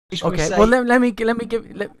Okay. Well, let me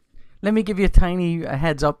give you a tiny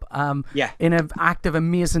heads up. Yeah. In an act of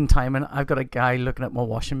amazing timing, I've got a guy looking at my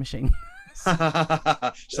washing machine.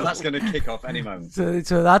 So that's going to kick off any moment.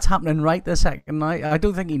 So that's happening right this second. I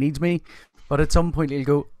don't think he needs me, but at some point he'll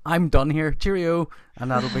go, "I'm done here, cheerio," and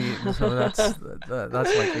that'll be so.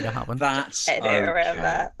 That's likely to happen. That's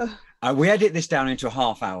okay. We edit this down into a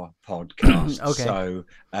half-hour podcast. Okay. So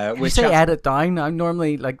we say edit down. I'm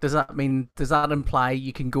normally like, does that imply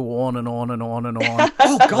you can go on and on and on and on?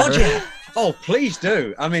 Oh God, yeah. Oh, please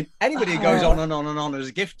do. I mean, anybody who goes on and on and on is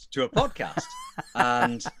a gift to a podcast.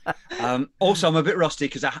 And also, I'm a bit rusty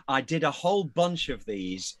because I did a whole bunch of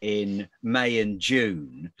these in May and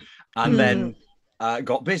June, and then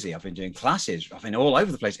got busy. I've been doing classes. I've been all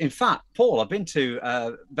over the place. In fact, Paul, I've been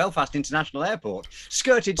to Belfast International Airport,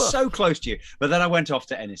 skirted so close to you, but then I went off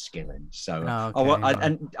to Enniskillen. So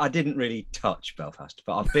I didn't really touch Belfast,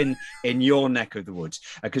 but I've been in your neck of the woods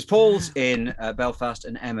because Paul's in Belfast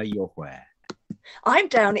and Emma, you're where? I'm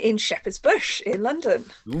down in Shepherd's Bush in London.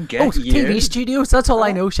 TV studios. That's all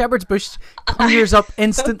I know. Shepherd's Bush conjures up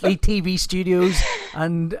instantly TV studios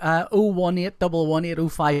and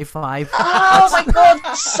 018118055. Oh my God!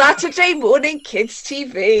 Saturday morning kids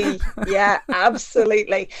TV. Yeah,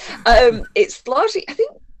 absolutely. It's largely, I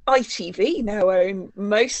think, ITV now own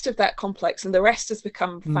most of that complex, and the rest has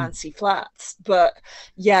become fancy flats. But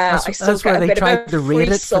yeah, that's where they tried to rate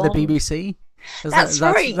it for the BBC. That's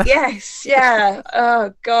right. Yes. Yeah.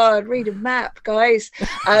 Oh God, read a map, guys.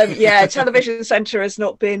 Yeah, Television Centre has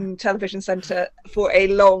not been Television Centre for a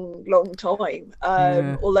long time.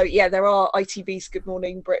 Although, yeah, there are ITV's Good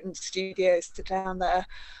Morning Britain studios down there.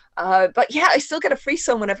 But yeah, I still get a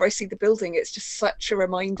frisson whenever I see the building. It's just such a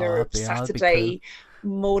reminder of Saturday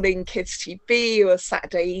morning kids TV or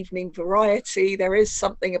Saturday evening variety. There is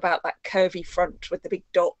something about that curvy front with the big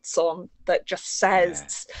dots on that just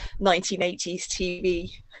says 1980s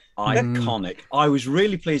TV. Iconic. I was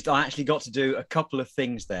really pleased. I actually got to do a couple of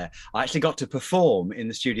things there. I actually got to perform in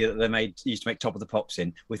the studio that they used to make Top of the Pops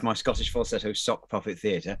in with my Scottish falsetto sock puppet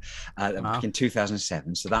theatre back in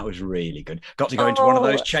 2007. So that was really good. Got to go into one of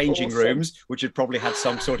those changing rooms, which had probably had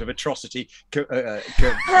some sort of atrocity.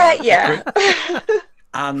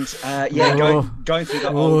 And going through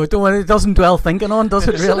that whole... it doesn't dwell thinking on, does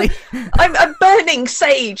it really? I'm burning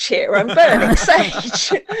sage here. I'm burning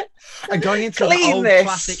sage. And going into the old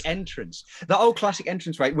classic entrance. The old classic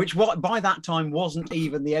entranceway, which by that time wasn't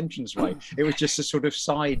even the entranceway. It was just a sort of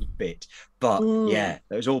side bit. But yeah,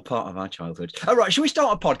 it was all part of our childhood. All right, should we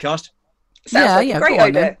start a podcast? Sounds like a great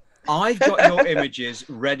idea. I've got your images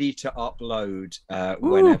ready to upload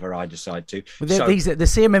whenever I decide to. These are the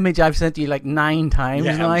same image I've sent you like 9 times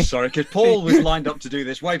now. I'm sorry, because Paul was lined up to do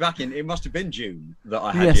this way back in, it must have been June that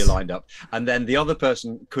I had you lined up. And then the other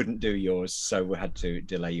person couldn't do yours, so we had to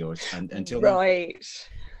delay yours until now. Right.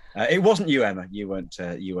 It wasn't you, Emma. You weren't.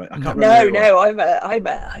 I can't remember. No.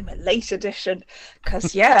 I'm a late addition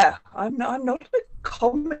because I'm not a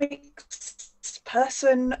comics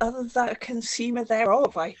person other than a consumer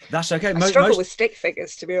thereof. That's okay. I struggle with stick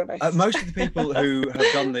figures, to be honest. Most of the people who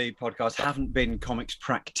have done the podcast haven't been comics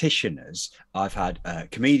practitioners. I've had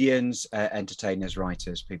comedians, entertainers,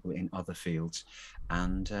 writers, people in other fields,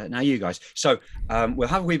 and now you guys. So we'll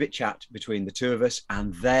have a wee bit chat between the two of us,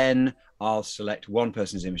 and then I'll select one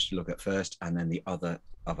person's image to look at first, and then the other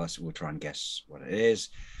of us will try and guess what it is,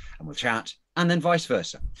 and we'll chat. And then vice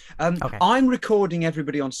versa. Okay. I'm recording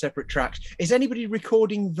everybody on separate tracks. Is anybody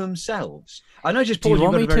recording themselves? I know just Paul. Do you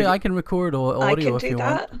want me to? I can record audio if you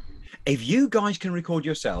want. If you guys can record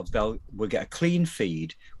yourselves, we'll get a clean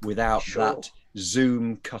feed without that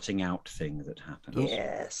Zoom cutting out thing that happens.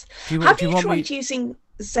 Yes. Have you tried using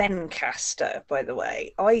Zencaster, by the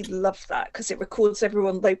way? I love that because it records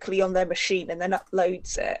everyone locally on their machine and then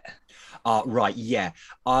uploads it. Right, yeah.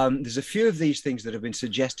 There's a few of these things that have been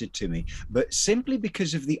suggested to me, but simply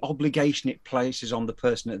because of the obligation it places on the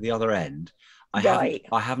person at the other end, I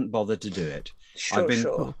haven't bothered to do it. I've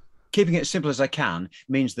been keeping it as simple as I can.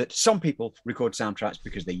 Means that some people record soundtracks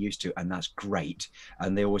because they used to, and that's great,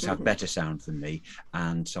 and they always have better sound than me,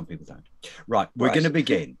 and some people don't. Right, we're going to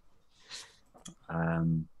begin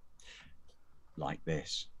like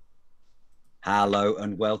this. Hello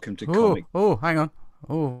and welcome to Comic. Oh, hang on.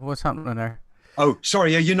 Oh, what's happening there? Oh,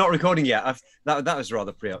 sorry, you're not recording yet. That was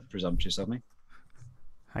rather presumptuous of me.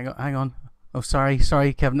 Hang on. Oh, sorry,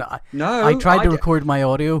 Kevin. No, I tried to record my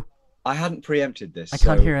audio. I hadn't preempted this. I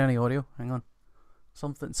can't hear any audio. Hang on.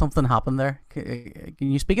 Something happened there. Can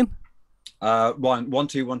you speaking? 1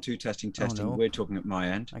 2 1 2 testing. Oh, no. We're talking at my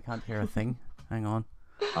end. I can't hear a thing. Hang on.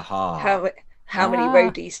 Aha. How many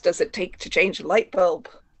roadies does it take to change a light bulb?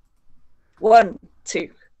 1 2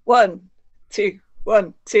 1, 2,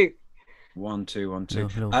 1, 2. 1, 2, 1, 2.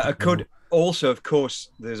 Hello. Could also, of course,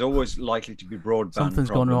 there's always likely to be broadband Something's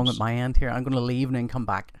problems. going wrong at my end here. I'm going to leave and then come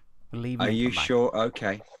back. Are you sure?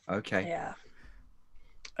 Okay. Yeah.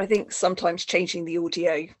 I think sometimes changing the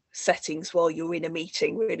audio settings while you're in a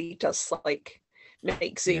meeting really does like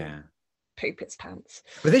make Zoom poop its pants.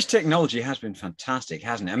 But this technology has been fantastic,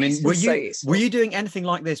 hasn't it? I mean, were you doing anything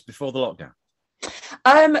like this before the lockdown?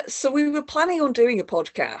 So we were planning on doing a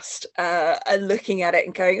podcast and looking at it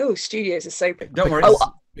and going, oh, studios are so... Don't worry.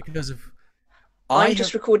 Because of... I'm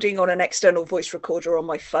just recording on an external voice recorder on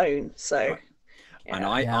my phone, so... Right. Yeah. And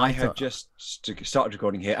I have just started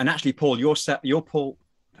recording here. And actually, Paul, your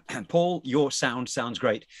sound sounds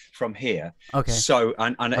great from here. Okay. So,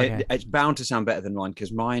 okay. It's bound to sound better than mine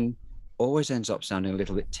because mine always ends up sounding a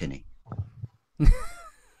little bit tinny.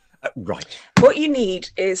 Right. What you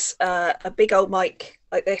need is a big old mic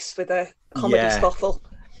like this with a comedy spoffle.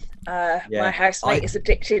 My housemate is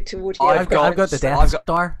addicted to audio. I've got the Death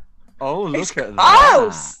Star. Oh, look at that.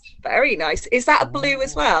 Oh, very nice. Is that a blue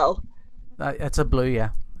as well? It's a blue, yeah.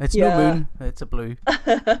 It's no moon. It's a blue.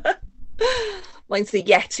 Mine's the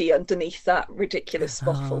Yeti underneath that ridiculous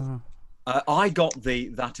spoffle. I got the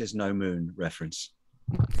 "That Is No Moon" reference.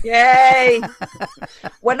 Yay!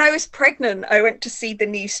 When I was pregnant, I went to see the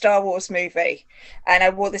new Star Wars movie, and I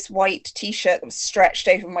wore this white T-shirt that was stretched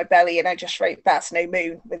over my belly, and I just wrote "That's No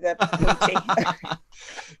Moon" with a T.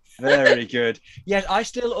 Very good. Yes, I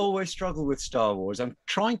still always struggle with Star Wars. I'm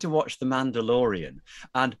trying to watch The Mandalorian,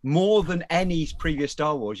 and more than any previous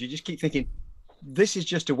Star Wars, you just keep thinking, this is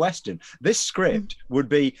just a Western. This script would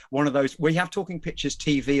be one of those, we have Talking Pictures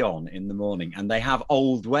TV on in the morning, and they have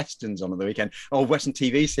old Westerns on the weekend, old Western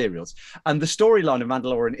TV serials. And the storyline of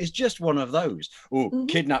Mandalorian is just one of those.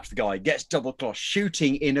 Kidnaps the guy, gets double-crossed,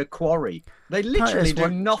 shooting in a quarry. They literally do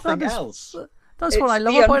nothing else. That's what I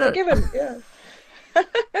love about it. Yeah.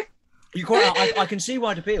 I can see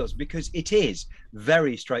why it appeals, because it is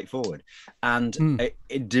very straightforward and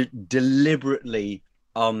deliberately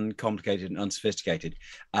uncomplicated and unsophisticated,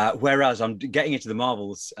 whereas I'm getting into the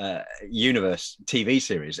Marvel's universe TV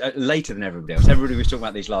series later than everybody else. Everybody was talking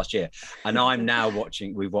about these last year, and I'm now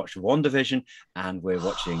we've watched WandaVision and we're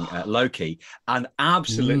watching Loki, and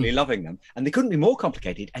absolutely loving them, and they couldn't be more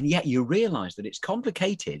complicated, and yet you realize that it's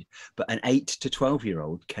complicated, but an 8 to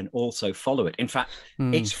 12-year-old can also follow it. In fact,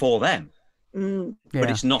 it's for them. But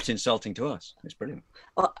it's not insulting to us. It's brilliant.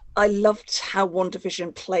 I loved how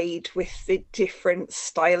WandaVision played with the different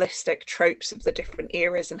stylistic tropes of the different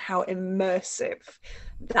eras and how immersive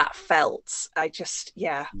that felt. I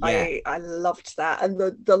loved that, and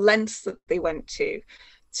the lengths that they went to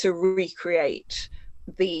recreate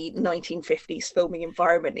the 1950s filming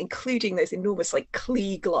environment, including those enormous like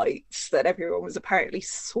Klieg lights that everyone was apparently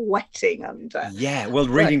sweating under.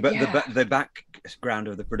 Reading the background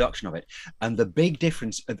of the production of it, and the big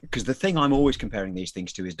difference, because the thing I'm always comparing these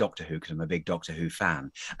things to is Doctor Who, because I'm a big Doctor Who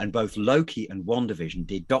fan, and both Loki and WandaVision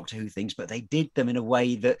did Doctor Who things, but they did them in a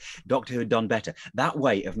way that Doctor Who had done better. That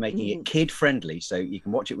way of making it kid friendly, so you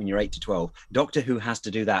can watch it when you're 8 to 12. Doctor Who has to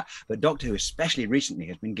do that, but Doctor Who, especially recently,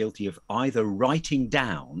 has been guilty of either writing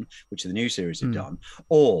down, which the new series have done,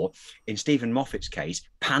 or in Stephen Moffat's case,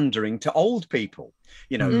 pandering to old people.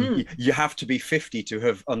 You know, you have to be 50 to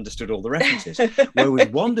have understood all the references. Where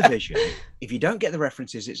with WandaVision, if you don't get the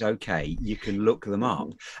references, it's okay. You can look them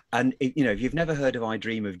up. And, if you've never heard of I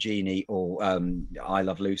Dream of Jeannie or I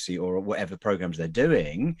Love Lucy or whatever programs they're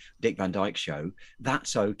doing, Dick Van Dyke Show,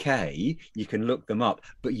 that's okay. You can look them up.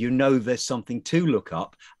 But there's something to look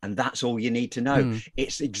up, and that's all you need to know.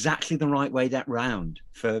 It's exactly the right way round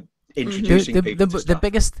for introducing people to stuff.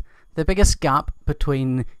 The biggest gap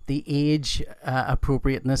between the age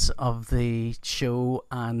appropriateness of the show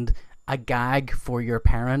and a gag for your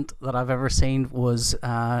parent that I've ever seen was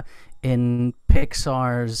in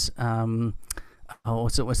Pixar's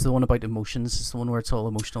what's the one about emotions? It's the one where it's all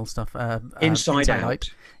emotional stuff. Inside Out.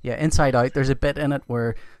 Yeah, Inside Out. There's a bit in it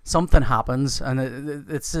where something happens, and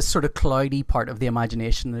it's this sort of cloudy part of the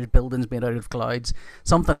imagination. There's buildings made out of clouds.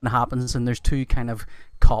 Something happens, and there's two kind of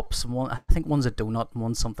cops. I think one's a donut and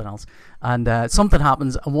one's something else. And something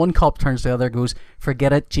happens, and one cop turns to the other, goes,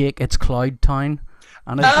 "Forget it, Jake. It's Cloud Town."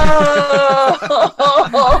 And it's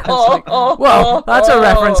well, that's a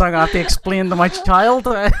reference I'm gonna have to explain to my child.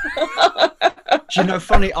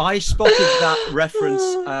 Funny, I spotted that reference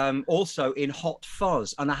also in Hot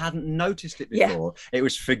Fuzz, and I hadn't noticed it before. It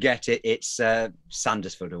was Forget It, it's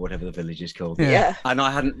Sandersford or whatever the village is called. Yeah. And I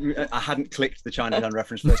hadn't clicked the Chinatown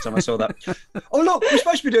reference first time I saw that. Oh look, we're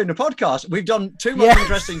supposed to be doing a podcast. We've done too much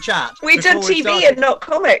interesting chat. We've done TV and not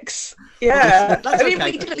comics. Yeah.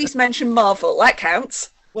 We did at least mention Marvel. That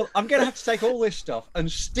counts. Well, I'm going to have to take all this stuff and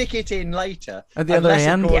stick it in later. At the other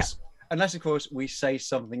end? Unless, of course, we say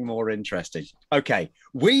something more interesting. Okay,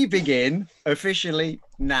 we begin officially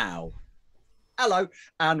now. Hello,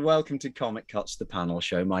 and welcome to Comic Cuts, the panel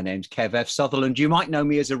show. My name's Kev F Sutherland. You might know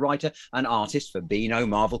me as a writer and artist for Beano,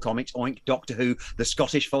 Marvel Comics, Oink, Doctor Who, the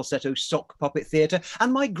Scottish Falsetto Sock Puppet Theatre,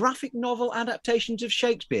 and my graphic novel adaptations of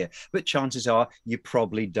Shakespeare. But chances are you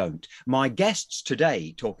probably don't. My guests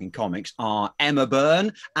today, talking comics, are Emma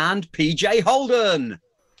Byrne and PJ Holden.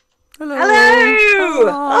 Hello.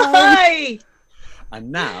 Hello. Hi.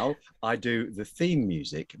 And now I do the theme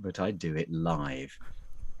music, but I do it live.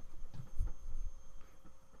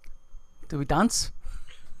 Do we dance?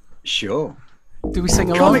 Sure. Do we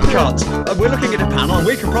sing along? Comic Cuts. We're looking at a panel, and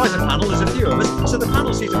we comprise a panel. There's a few of us. So the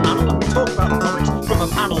panel sees a panel, and we talk about the comics from a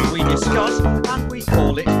panel we discuss, and we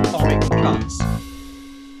call it Comic Cuts.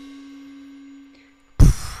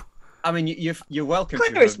 I mean, you're welcome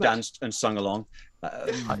to have danced and sung along,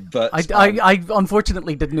 but I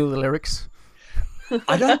unfortunately didn't know the lyrics.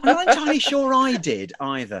 I'm not entirely sure I did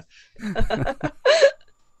either.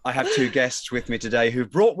 I have two guests with me today who've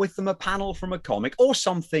brought with them a panel from a comic or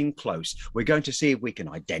something close. We're going to see if we can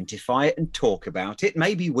identify it and talk about it.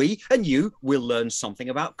 Maybe we and you will learn something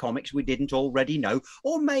about comics we didn't already know,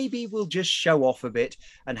 or maybe we'll just show off a bit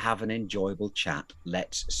and have an enjoyable chat.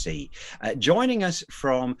 Let's see. Joining us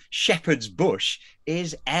from Shepherd's Bush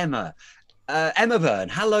is Emma. Emma Byrne.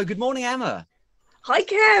 Hello, good morning, Emma. Hi,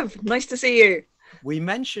 Kev. Nice to see you. We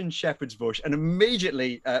mentioned Shepherd's Bush, and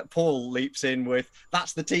immediately Paul leaps in with,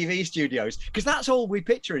 that's the TV studios, because that's all we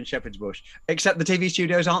picture in Shepherd's Bush, except the TV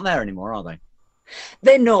studios aren't there anymore, are they?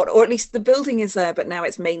 They're not, or at least the building is there, but now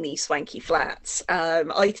it's mainly swanky flats.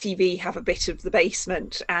 ITV have a bit of the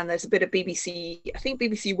basement, and there's a bit of BBC. I think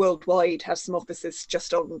BBC Worldwide has some offices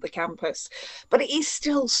just on the campus, but it is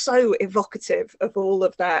still so evocative of all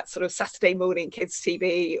of that sort of Saturday morning kids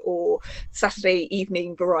TV or Saturday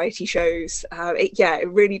evening variety shows.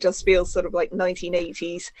 It really does feel sort of like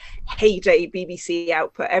 1980s heyday BBC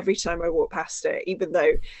output every time I walk past it, even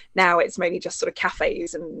though now it's mainly just sort of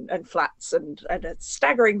cafes and flats and a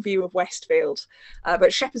staggering view of Westfield.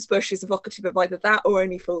 But Shepherd's Bush is evocative of either that or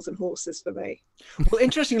Only Fools and Horses for me. Well,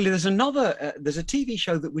 interestingly, there's a TV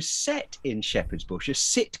show that was set in Shepherd's Bush, a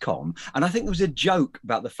sitcom, and I think there was a joke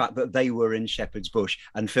about the fact that they were in Shepherd's Bush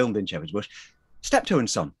and filmed in Shepherd's Bush. Steptoe and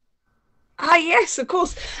Son. Ah, yes, of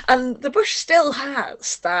course. And the Bush still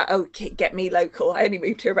has that, get me local. I only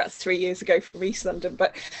moved here about 3 years ago from East London,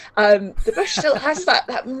 but the Bush still has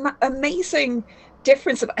that amazing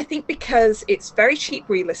difference of, I think, because it's very cheap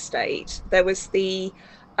real estate. There was the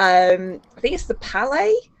I think it's the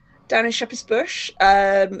Palais down in Shepherd's Bush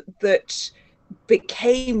that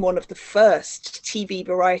became one of the first TV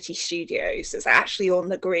variety studios that's actually on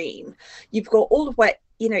the green. You've got all of where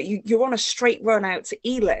you're on a straight run out to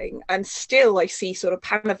Ealing, and still I see sort of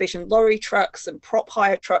Panavision lorry trucks and prop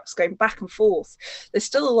hire trucks going back and forth. There's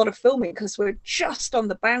still a lot of filming because we're just on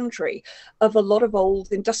the boundary of a lot of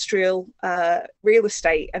old industrial real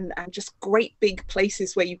estate and just great big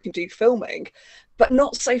places where you can do filming, but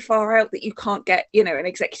not so far out that you can't get, an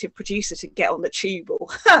executive producer to get on the tube or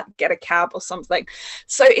get a cab or something.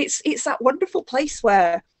 So it's that wonderful place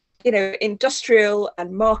where, industrial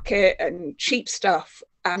and market and cheap stuff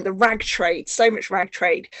and the rag trade, so much rag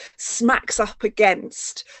trade, smacks up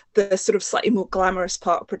against the sort of slightly more glamorous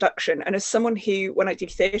part of production. And as someone who, when I do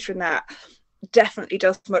theatre and that, definitely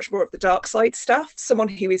does much more of the dark side stuff, someone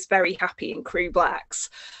who is very happy in crew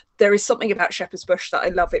blacks, there is something about Shepherd's Bush that I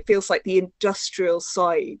love. It feels like the industrial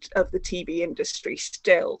side of the TV industry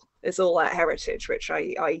still is all that heritage, which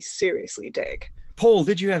I seriously dig. Paul,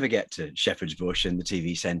 did you ever get to Shepherd's Bush and the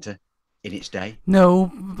TV centre in its day?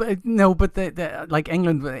 No, but the like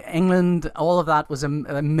England, all of that was a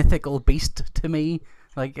mythical beast to me.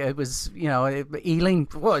 Like it was, Ealing.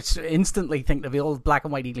 Well, I instantly think of the old black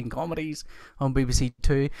and white Ealing comedies on BBC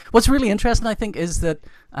Two. What's really interesting, I think, is that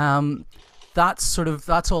that's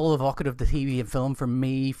all evocative of the TV and film for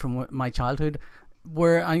me from my childhood.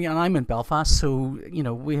 I'm in Belfast, so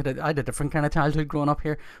I had a different kind of childhood growing up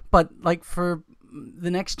here. But like for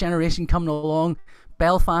the next generation coming along,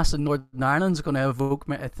 Belfast and Northern Ireland is going to evoke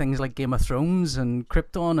things like Game of Thrones and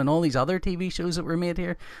Krypton and all these other TV shows that were made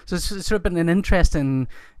here. So it's sort of been an interesting,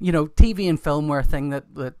 TV and film were a thing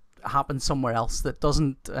that happens somewhere else that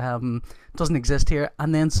doesn't exist here,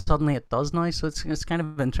 and then suddenly it does now. So it's kind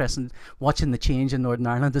of interesting watching the change in Northern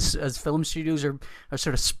Ireland as film studios are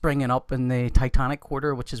sort of springing up in the Titanic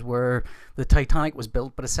quarter, which is where the Titanic was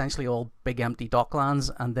built, but essentially all big empty docklands,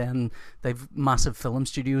 and then they've massive film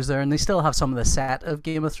studios there, and they still have some of the set of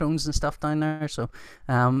Game of Thrones and stuff down there. So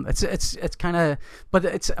it's kind of, but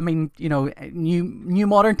it's, I mean, you know, new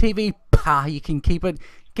modern TV, you can keep it.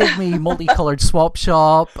 Give me multicolored swap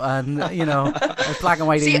shop and, you know, black and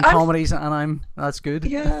white comedies, and that's good.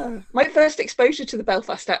 Yeah, my first exposure to the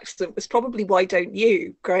Belfast accent was probably Why Don't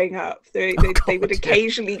You? Growing up, they would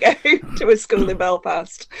occasionally go to a school in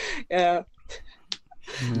Belfast.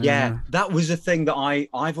 Yeah, that was a thing that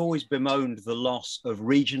I've always bemoaned, the loss of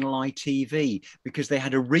regional ITV, because they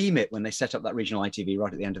had a remit when they set up that regional ITV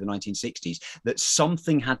right at the end of the 1960s, that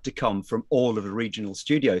something had to come from all of the regional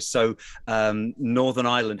studios. So Northern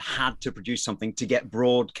Ireland had to produce something to get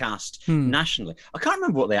broadcast nationally. I can't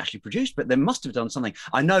remember what they actually produced, but they must have done something.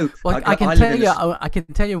 I know. Well, I can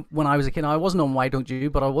tell you when I was a kid, I wasn't on Why Don't You,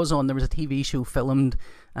 but there was a TV show filmed,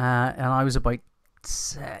 and I was about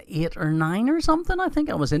 8 or 9 or something. I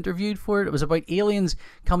think I was interviewed for it. It was about aliens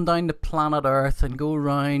come down to planet Earth and go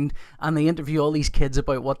around, and they interview all these kids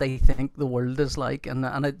about what they think the world is like,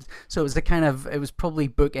 so it was it was probably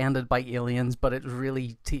bookended by aliens, but it was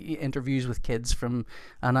really interviews with kids from,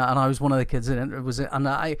 and I was one of the kids in it. And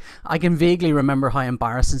I can vaguely remember how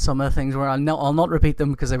embarrassing some of the things were. I'll not repeat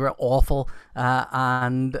them because they were awful, but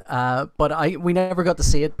we never got to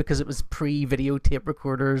see it because it was pre-videotape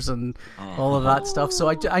recorders and all of that stuff.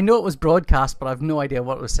 So I know it was broadcast, but I've no idea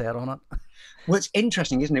what was said on it. Well, it's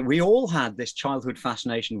interesting, isn't it? We all had this childhood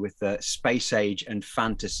fascination with space age and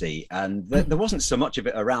fantasy, and there wasn't so much of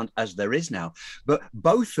it around as there is now. But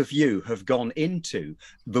both of you have gone into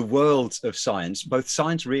the worlds of science, both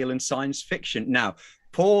science real and science fiction. Now,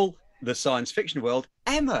 Paul, the science fiction world.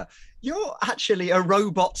 Emma, you're actually a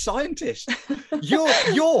robot scientist.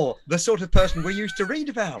 You're the sort of person we used to read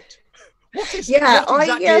about. What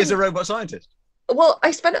exactly is a robot scientist? Well,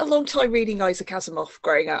 I spent a long time reading Isaac Asimov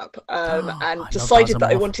growing up, and decided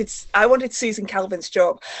that I wanted Susan Calvin's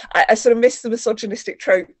job. I sort of missed the misogynistic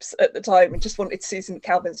tropes at the time and just wanted Susan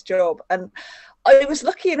Calvin's job. And I was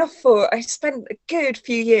lucky enough I spent a good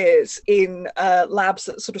few years in labs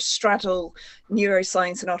that sort of straddle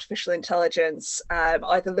neuroscience and artificial intelligence,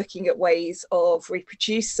 either looking at ways of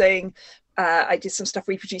reproducing. I did some stuff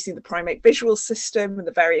reproducing the primate visual system and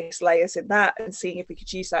the various layers in that, and seeing if we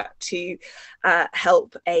could use that to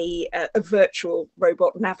help a virtual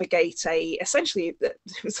robot navigate essentially, it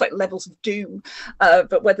was like levels of doom,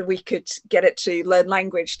 but whether we could get it to learn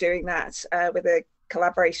language doing that with a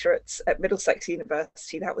collaborator at Middlesex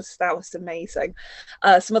University. That was amazing.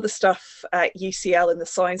 Some other stuff at UCL in the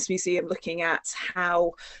Science Museum, looking at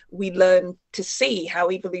how we learn to see how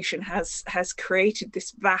evolution has created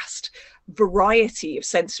this vast variety of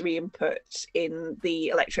sensory input in the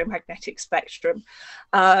electromagnetic spectrum.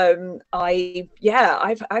 I've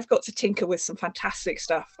got to tinker with some fantastic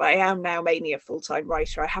stuff. I am now mainly a full-time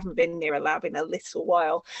writer. I haven't been near a lab in a little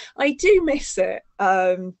while. I do miss it.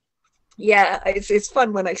 It's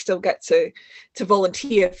fun when I still get to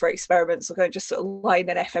volunteer for experiments, or go and just sort of lie in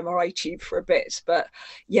an fMRI tube for a bit. But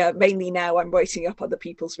yeah, mainly now I'm writing up other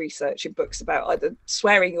people's research in books about either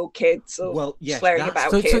swearing or kids, or swearing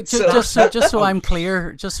about kids. Just so I'm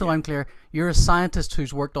clear, you're a scientist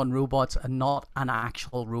who's worked on robots and not an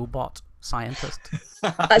actual robot scientist.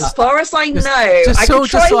 As far as I know,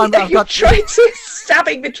 I'm trying to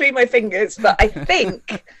stabbing between my fingers, but I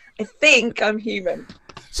think I'm human.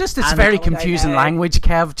 It's very confusing language,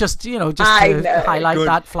 Kev. Just to highlight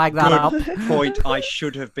that, flag that up. Point. I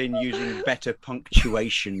should have been using better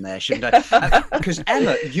punctuation there, shouldn't I? Because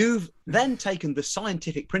Emma, you've then taken the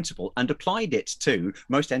scientific principle and applied it to,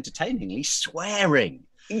 most entertainingly, swearing.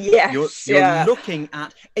 Yes. You're looking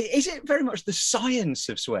at. Is it very much the science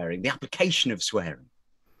of swearing, the application of swearing?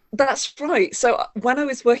 That's right. So when I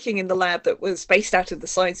was working in the lab that was based out of the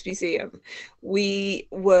Science Museum, we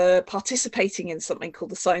were participating in something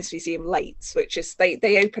called the Science Museum Lates, which is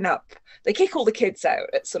they open up, they kick all the kids out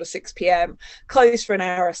at sort of 6 p.m, close for an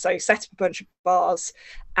hour or so, set up a bunch of bars,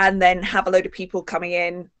 and then have a load of people coming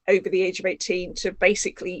in over the age of 18 to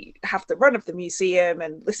basically have the run of the museum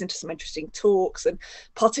and listen to some interesting talks and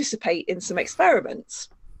participate in some experiments.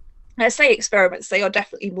 I say experiments, they are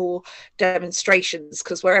definitely more demonstrations,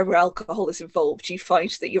 because wherever alcohol is involved, you find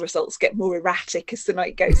that your results get more erratic as the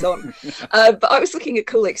night goes on. But I was looking at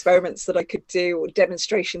cool experiments that I could do, or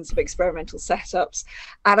demonstrations of experimental setups,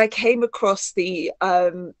 and I came across the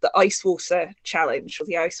ice water challenge, or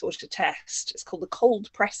the ice water test. It's called the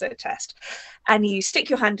cold presser test, and you stick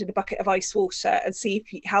your hand in a bucket of ice water and see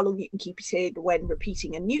how long you can keep it in when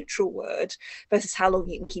repeating a neutral word versus how long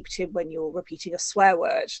you can keep it in when you're repeating a swear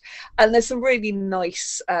word. And there's some really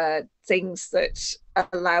nice things that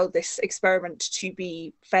allow this experiment to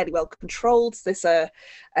be fairly well controlled. There's a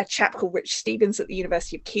chap called Rich Stevens at the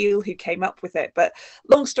University of Kiel who came up with it. But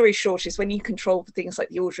long story short is, when you control things like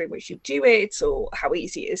the order in which you do it, or how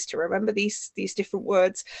easy it is to remember these different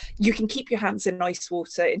words, you can keep your hands in ice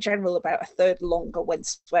water in general about a third longer when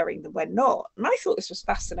swearing than when not. And I thought this was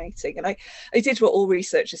fascinating. And I did what all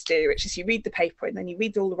researchers do, which is you read the paper and then you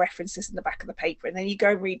read all the references in the back of the paper, and then you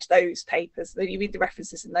go and read those papers, then you read the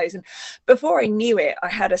references in those. And before I knew it, I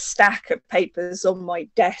had a stack of papers on my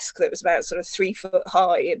desk that was about sort of 3 foot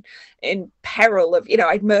high, and in peril of,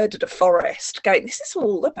 I'd murdered a forest, going, this is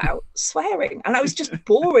all about swearing. And I was just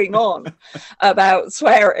boring on about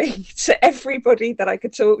swearing to everybody that I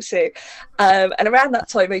could talk to. And around that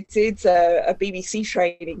time, I did a BBC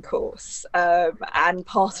training course. And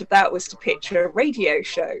part of that was to pitch a radio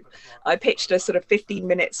show. I pitched a sort of 15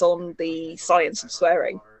 minutes on the science of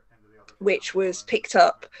swearing, which was picked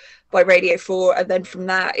up by Radio 4, and then from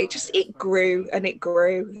that it grew and it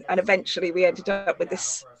grew, and eventually we ended up with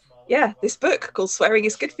this book called Swearing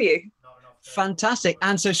is Good for You. Fantastic.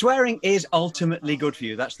 And so swearing is ultimately good for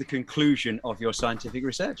you. That's the conclusion of your scientific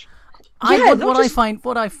research. What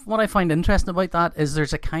I find interesting about that is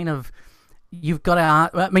there's a kind of, you've got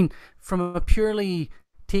to, I mean, from a purely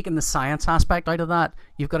taking the science aspect out of that,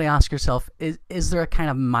 you've got to ask yourself, is there a kind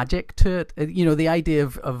of magic to it? The idea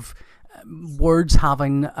of words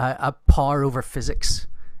having a power over physics,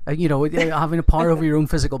 having a power over your own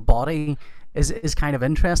physical body is kind of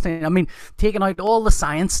interesting. I mean, taking out all the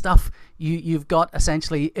science stuff, you've got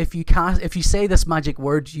essentially, if you say this magic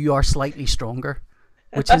word, you are slightly stronger,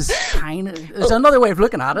 which is kind of, it's another way of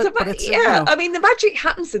looking at it. But it's, I mean, the magic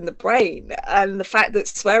happens in the brain, and the fact that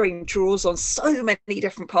swearing draws on so many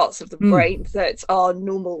different parts of the brain that our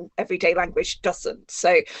normal everyday language doesn't.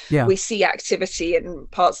 So we see activity in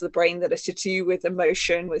parts of the brain that are to do with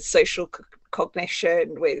emotion, with social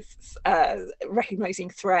cognition, with recognizing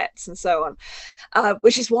threats and so on,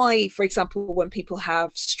 which is why, for example, when people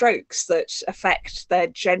have strokes that affect their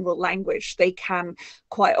general language, they can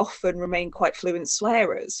quite often remain quite fluent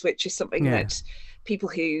swearers, which is something that people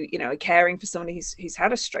who are caring for someone who's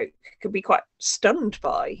had a stroke could be quite stunned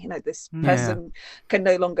by. This person can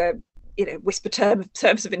no longer whisper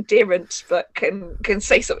terms of endearment, but can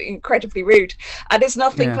say something incredibly rude. And it's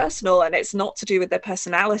nothing personal, and it's not to do with their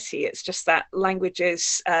personality. It's just that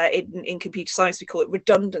languages, in computer science, we call it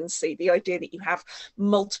redundancy, the idea that you have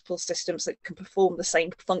multiple systems that can perform the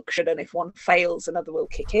same function, and if one fails, another will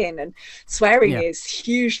kick in. And swearing is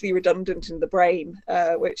hugely redundant in the brain,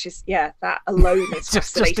 which is, that alone is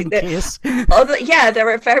fascinating. There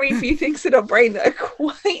are very few things in our brain that are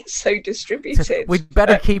quite so distributed. We'd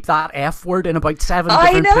better keep that F word in about 7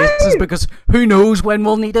 different places, because who knows when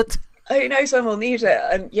we'll need it. Who knows when we'll need it.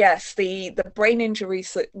 And yes, the brain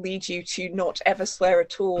injuries that lead you to not ever swear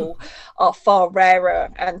at all are far rarer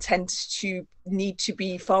and tend to need to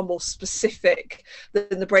be far more specific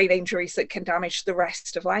than the brain injuries that can damage the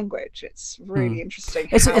rest of language. It's really interesting.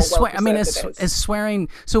 Is swearing,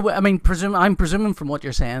 so I mean, I'm presuming from what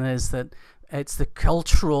you're saying is that it's the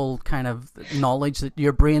cultural kind of knowledge that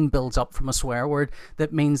your brain builds up from a swear word.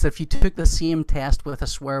 That means that if you took the same test with a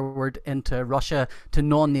swear word into Russia to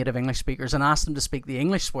non-native English speakers and asked them to speak the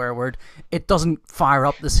English swear word, it doesn't fire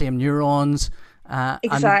up the same neurons.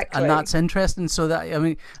 Exactly. And that's interesting. So that, I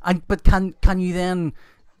mean, but can you then,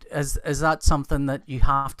 is that something that you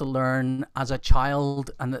have to learn as a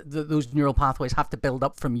child, and those neural pathways have to build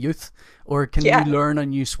up from youth, or can you learn a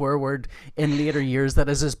new swear word in later years that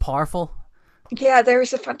is as powerful? Yeah, there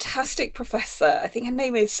is a fantastic professor, I think her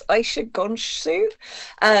name is Ayşe Gonsu,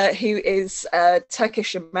 who is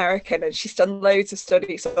Turkish American, and she's done loads of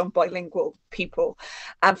studies on bilingual people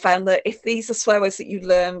and found that if these are swear words that you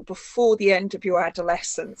learn before the end of your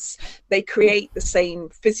adolescence, they create the same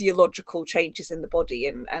physiological changes in the body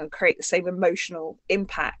and create the same emotional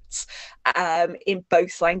impacts in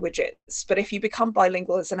both languages. But if you become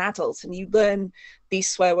bilingual as an adult and you learn these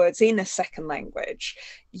swear words in a second language,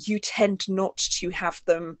 you tend not to have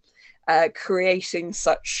them creating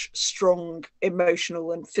such strong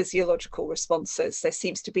emotional and physiological responses. There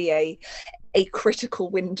seems to be a a critical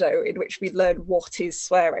window in which we learn what is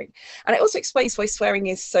swearing. And it also explains why swearing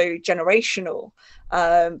is so generational.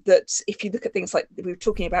 That if you look at things like we were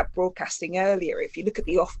talking about broadcasting earlier, if you look at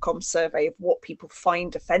the Ofcom survey of what people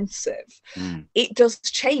find offensive, it does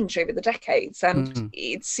change over the decades. And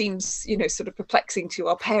it seems, sort of perplexing to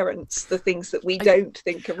our parents, the things that we don't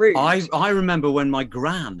think are rude. I remember when my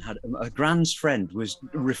gran's friend was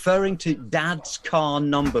referring to Dad's car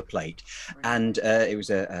number plate, and it was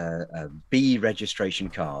a B registration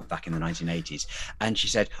car back in the 1980s, and she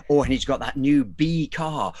said, "Oh, and he's got that new B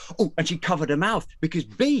car." Oh, and she covered her mouth because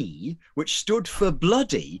B, which stood for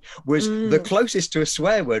bloody, was the closest to a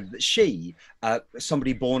swear word that she,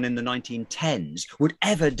 somebody born in the 1910s, would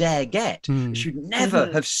ever dare get. She'd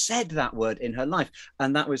never have said that word in her life,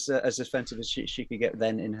 and that was as offensive as she could get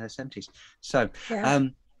then in her 70s. So,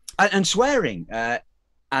 and swearing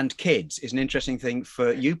and kids is an interesting thing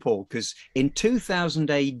for you, Paul, because in 2000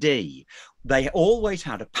 AD, they always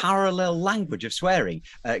had a parallel language of swearing,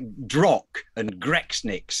 drock and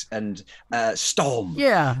grexnix and stom.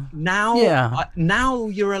 Now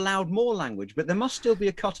you're allowed more language, but there must still be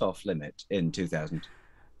a cutoff limit in 2000.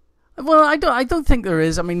 Well, I don't think there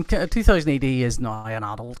is. I mean, 2000 AD is now an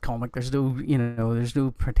adult comic. There's no, there's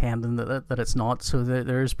no pretending that it's not. So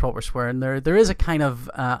there is proper swearing there. There is a kind of,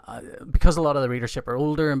 because a lot of the readership are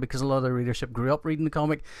older and because a lot of the readership grew up reading the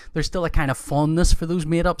comic, there's still a kind of fondness for those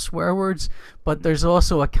made up swear words. But there's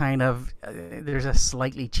also a kind of, there's a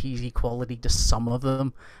slightly cheesy quality to some of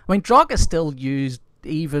them. I mean, drock is still used.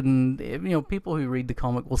 Even people who read the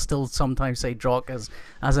comic will still sometimes say "drock" as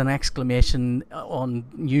an exclamation on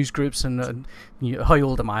news groups and how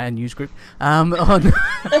old am I? A news group on on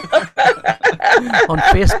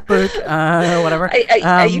Facebook, whatever.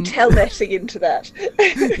 Are you telnetting into that?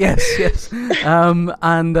 yes.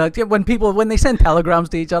 When they send telegrams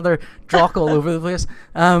to each other, "drock" all over the place.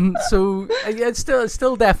 So it's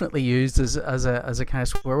still definitely used as a kind of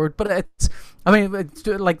swear word, but it's. I mean,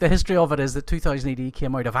 like the history of it is that 2000 AD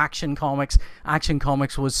came out of Action Comics. Action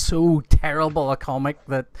Comics was so terrible a comic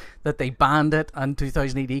that they banned it, and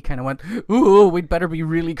 2000 AD kind of went, "Ooh, we'd better be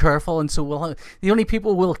really careful." And so the only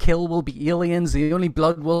people we'll kill will be aliens. The only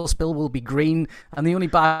blood we'll spill will be green, and the only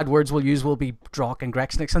bad words we'll use will be drock and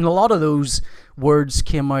grexnix. And a lot of those words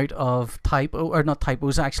came out of not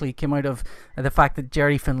typos. Actually, came out of the fact that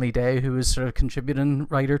Jerry Finley Day, who was sort of contributing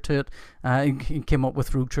writer to it, came up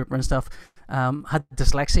with Rogue Trooper and stuff. Had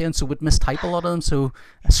dyslexia and so would mistype a lot of them. So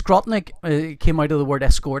Skrotnik came out of the word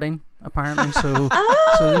escorting, apparently. So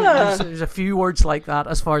there's a few words like that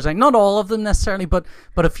as far as not all of them necessarily, but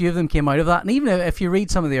a few of them came out of that. And even if you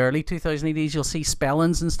read some of the early 2000 ADs, you'll see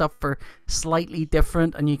spellings and stuff are slightly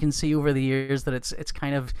different, and you can see over the years that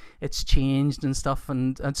it's changed and stuff.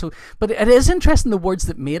 And so, but it is interesting the words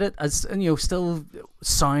that made it as still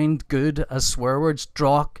sound good as swear words.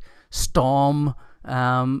 Drock, stom.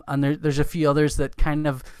 And there's a few others that kind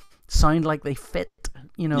of sound like they fit.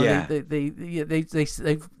 They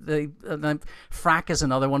frack is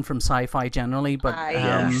another one from sci-fi generally, but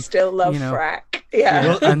still love frack.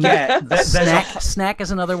 Yeah, snack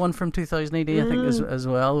is another one from 2000 AD, I think, as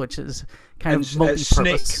well, which is kind of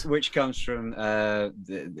multi-purpose. Snick, which comes from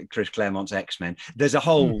the Chris Claremont's X-Men. There's a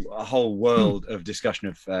whole world of discussion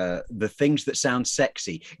of the things that sound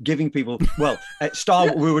sexy, giving people. Well,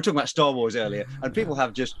 we were talking about Star Wars earlier, and people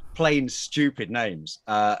have just plain stupid names.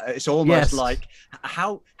 It's almost like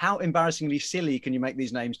how embarrassingly silly can you make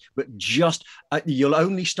these names? But just you'll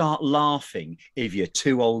only start laughing if you're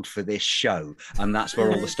too old for this show, and that's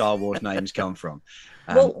where all the Star Wars names come from.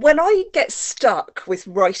 Well, when I get stuck with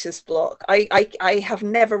writer's block, I have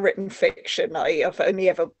never written fiction. I have only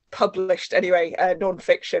ever published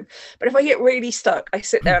non-fiction. But if I get really stuck, I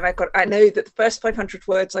sit there and I know that the first 500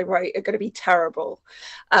 words I write are going to be terrible.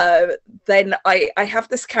 Then I have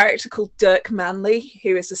this character called Dirk Manley,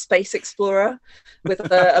 who is a space explorer with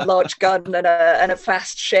a large gun and a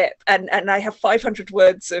fast ship. And I have 500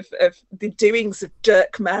 words of the doings of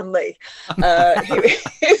Dirk Manley, who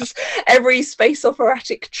is every space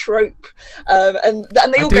operatic trope. And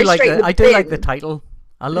they all go straight in the bin. I do like the title.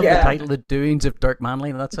 I love the title, The Doings of Dirk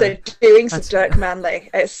Manley. Of Dirk Manley.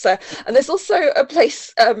 It's, and there's also a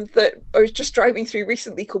place that I was just driving through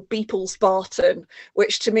recently called Beeple's Barton,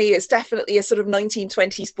 which to me is definitely a sort of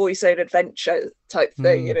 1920s boys' own adventure type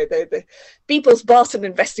thing. The Beeple's Barton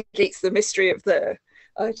investigates the mystery of the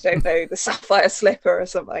sapphire slipper or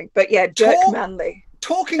something. But yeah, Dirk Manley.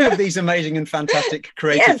 Talking of these amazing and fantastic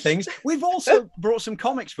creative things, we've also brought some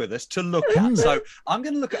comics with us to look at. So I'm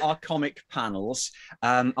going to look at our comic panels.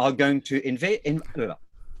 I'm going to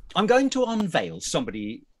unveil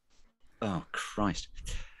somebody. Oh Christ!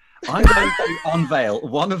 I'm going to unveil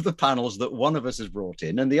one of the panels that one of us has brought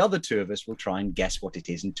in, and the other two of us will try and guess what it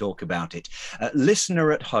is and talk about it.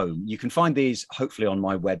 Listener at home, you can find these hopefully on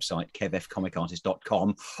my website,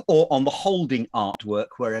 kevfcomicartist.com, or on the Holding artwork,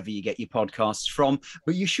 wherever you get your podcasts from.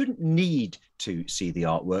 But you shouldn't need to see the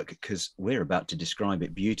artwork because we're about to describe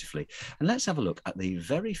it beautifully. And let's have a look at the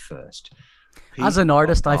very first. As an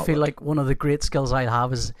artist, I feel like one of the great skills I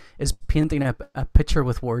have is painting a picture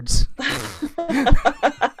with words.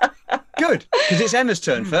 Good, because it's Emma's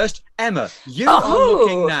turn first. Emma, you are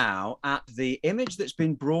looking now at the image that's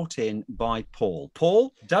been brought in by Paul.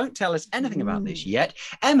 Paul, don't tell us anything about this yet.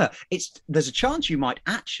 Emma, there's a chance you might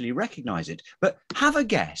actually recognise it, but have a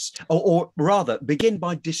guess, or rather, begin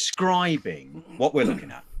by describing what we're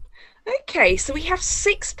looking at. Okay, so we have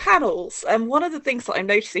 6 panels, and one of the things that I'm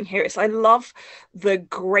noticing here is I love the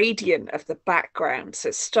gradient of the background. So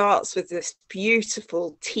it starts with this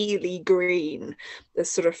beautiful tealy green that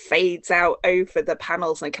sort of fades out over the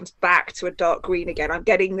panels and comes back to a dark green again. I'm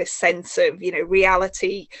getting this sense of,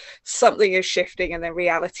 reality, something is shifting, and then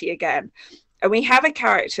reality again. And we have a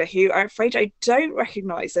character who I'm afraid I don't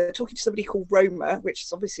recognise. They're talking to somebody called Roma, which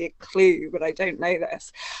is obviously a clue, but I don't know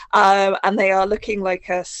this. And they are looking like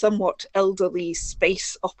a somewhat elderly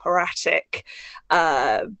space operatic,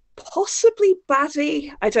 possibly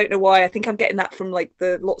baddie. I don't know why. I think I'm getting that from like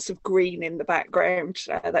the lots of green in the background.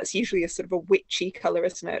 That's usually a sort of a witchy colour,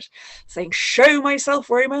 isn't it? Saying, show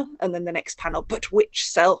myself, Roma. And then the next panel, but which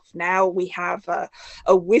self? Now we have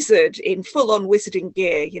a wizard in full-on wizarding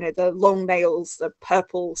gear, the long nails, the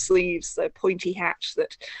purple sleeves, the pointy hat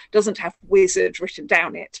that doesn't have wizard written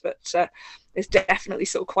down it, but is definitely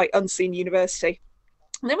sort of quite unseen university.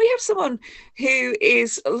 And then we have someone who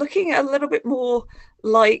is looking a little bit more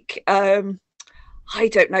like, I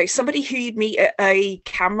don't know, somebody who you'd meet at a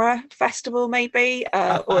camera festival, maybe,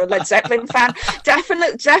 or a Led Zeppelin fan.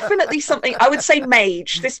 Definitely something. I would say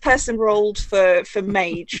mage. This person rolled for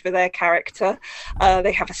mage for their character.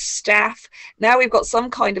 They have a staff. Now we've got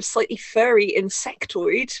some kind of slightly furry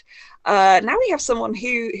insectoid. Now we have someone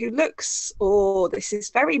who looks, this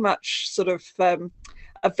is very much sort of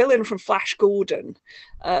a villain from Flash Gordon,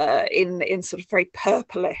 in sort of very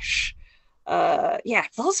purplish.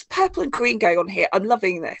 Lots of purple and green going on here. I'm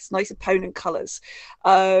loving this. Nice opponent colours.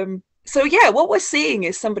 What we're seeing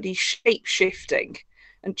is somebody shape-shifting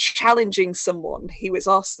and challenging someone who has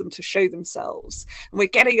asked them to show themselves. And we're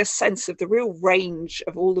getting a sense of the real range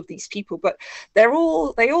of all of these people, but they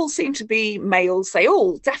all seem to be males. They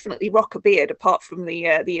all definitely rock a beard, apart from the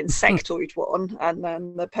insectoid one and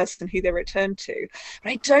then the person who they returned to.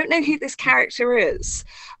 But I don't know who this character is.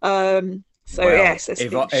 Yes,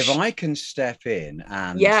 if I can step in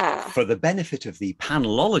and for the benefit of the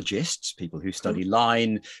panelologists, people who study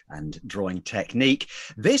line and drawing technique,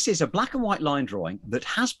 this is a black and white line drawing that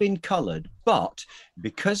has been coloured, but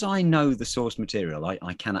because I know the source material,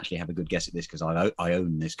 I can actually have a good guess at this because I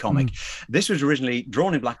own this comic. This was originally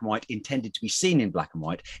drawn in black and white, intended to be seen in black and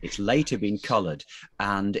white. It's later been coloured,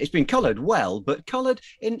 and it's been coloured well, but coloured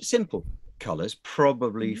in simple colours,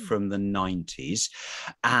 probably from the 90s.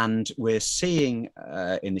 And we're seeing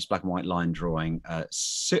in this black and white line drawing a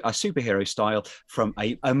superhero style from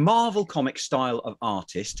a Marvel comic style of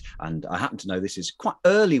artist. And I happen to know this is quite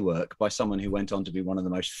early work by someone who went on to be one of the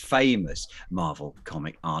most famous Marvel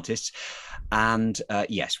comic artists. And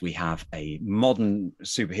yes, we have a modern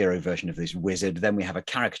superhero version of this wizard. Then we have a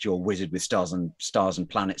caricature wizard with stars and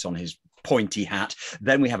planets on his pointy hat.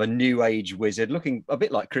 Then we have a new age wizard looking a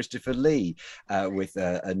bit like Christopher Lee with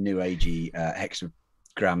a new agey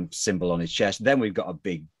hexagram symbol on his chest. Then we've got a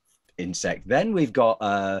big insect. Then we've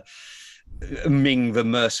got Ming the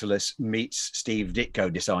Merciless meets Steve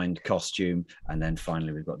Ditko designed costume. And then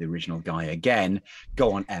finally we've got the original guy again.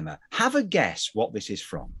 Go on, Emma, have a guess what this is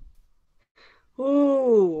from.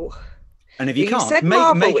 Ooh. And if you can't,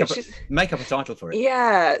 make up a title for it.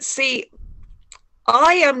 Yeah, see,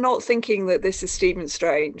 I am not thinking that this is Stephen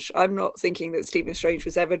Strange. I'm not thinking that Stephen Strange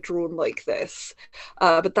was ever drawn like this.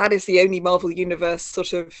 But that is the only Marvel Universe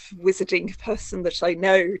sort of wizarding person that I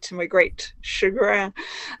know, to my great chagrin.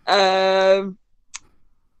 No,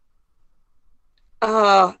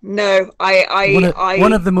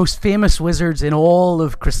 one of the most famous wizards in all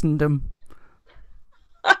of Christendom.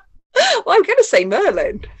 Well, I'm going to say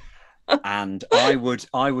Merlin. And I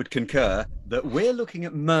would concur that we're looking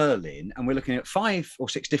at Merlin, and we're looking at 5 or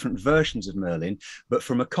 6 different versions of Merlin, but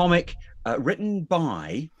from a comic written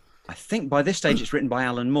by, I think by this stage it's written by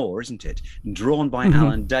Alan Moore, isn't it? And drawn by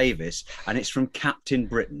Alan Davis, and it's from Captain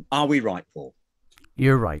Britain. Are we right, Paul?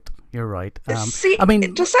 You're right. You're right. See, I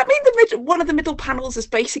mean, does that mean one of the middle panels is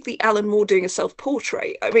basically Alan Moore doing a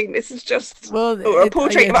self-portrait? I mean, this is just or a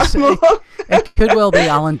portrait of Alan Moore. It could well be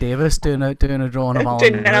Alan Davis doing a drawing of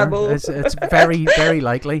Alan Moore. It's very, very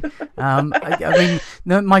likely. I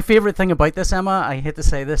mean, my favorite thing about this, Emma, I hate to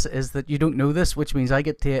say this, is that you don't know this, which means I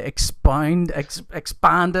get to expand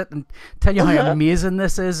it and tell you how amazing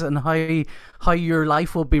this is and how your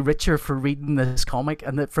life will be richer for reading this comic,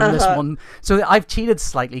 and that from this one. So I've cheated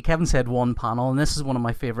slightly. Kevin said one panel, and this is one of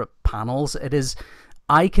my favorite panels. It is,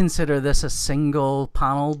 I consider this a single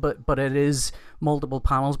panel, but it is multiple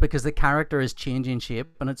panels because the character is changing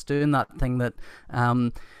shape, and it's doing that thing that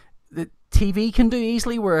the TV can do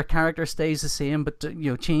easily, where a character stays the same but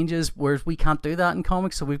changes, whereas we can't do that in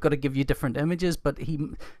comics, so we've got to give you different images. But he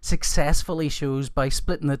successfully shows by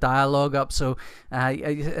splitting the dialogue up. So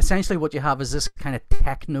essentially what you have is this kind of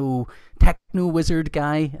techno wizard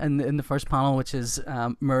guy in the first panel, which is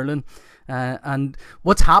Merlin. And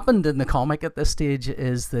what's happened in the comic at this stage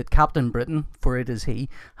is that Captain Britain, for it is he,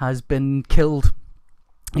 has been killed.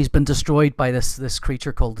 He's been destroyed by this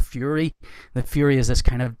creature called the Fury. The Fury is this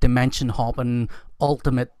kind of dimension-hopping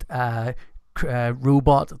ultimate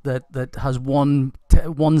robot that has one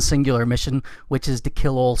singular mission, which is to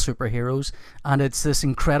kill all superheroes. And it's this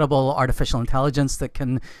incredible artificial intelligence that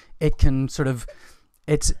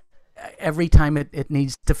every time it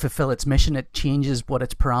needs to fulfill its mission, it changes what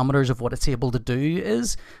its parameters of what it's able to do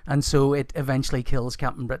is, and so it eventually kills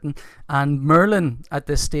Captain Britain. And Merlin at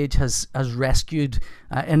this stage has rescued,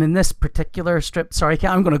 and in this particular strip, sorry,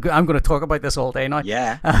 I'm going to talk about this all day now.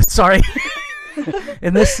 Yeah. Sorry.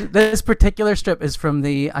 In this particular strip is from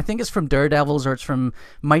I think it's from Daredevils, or it's from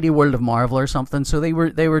Mighty World of Marvel or something. So they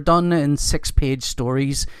were done in 6-page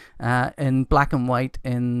stories in black and white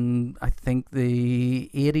in I think the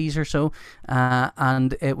 80s or so,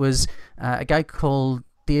 and it was a guy called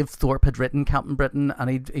Dave Thorpe had written Captain Britain, and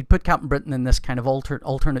he'd put Captain Britain in this kind of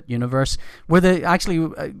alternate universe where I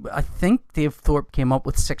think Dave Thorpe came up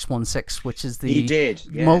with 616, which is the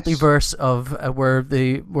multiverse of where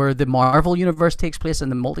the Marvel universe takes place in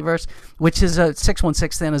the multiverse, which is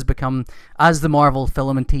 616 then has become, as the Marvel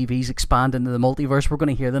film and TVs expand into the multiverse, we're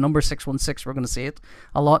going to hear the number 616, we're going to see it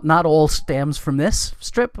a lot. Not all stems from this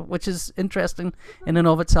strip, which is interesting in and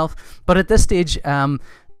of itself, but at this stage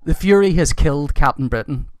the Fury has killed Captain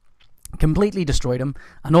Britain, completely destroyed him,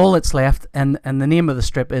 and all that's left, and the name of the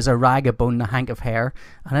strip is A Rag of Bone and a Hank of Hair.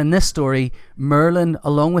 And in this story, Merlin,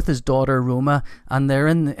 along with his daughter Roma, and they're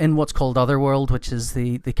in what's called Otherworld, which is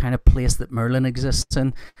the kind of place that Merlin exists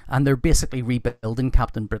in, and they're basically rebuilding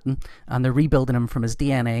Captain Britain, and they're rebuilding him from his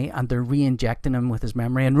DNA, and they're re-injecting him with his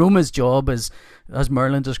memory. And Roma's job is, as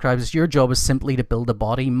Merlin describes it, your job is simply to build a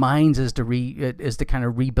body. Mine's is to kind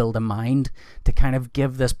of rebuild a mind, to kind of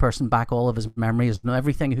give this person back all of his memories,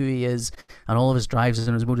 everything who he is, and all of his drives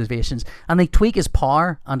and his motivations. And they tweak his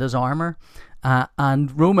power and his armor.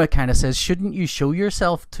 And Roma kind of says, shouldn't you show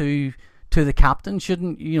yourself to the captain?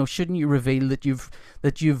 Shouldn't you reveal that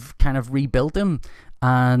you've kind of rebuilt him?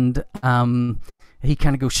 And he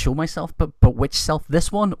kind of goes, show myself, but which self?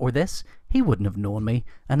 This one or this? He wouldn't have known me.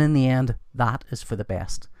 And in the end, that is for the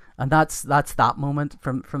best. And that's that moment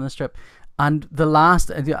from the strip. And the last,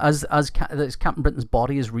 as Captain Britain's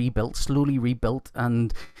body is rebuilt, slowly rebuilt,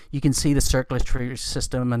 and you can see the circulatory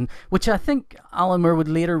system, and which I think Alan Moore would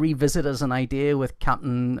later revisit as an idea with Dr.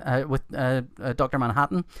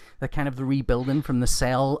 Manhattan, the kind of the rebuilding from the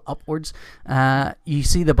cell upwards. You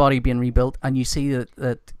see the body being rebuilt, and you see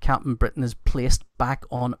that Captain Britain is placed back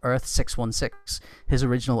on Earth 616, his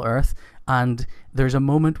original Earth. And there's a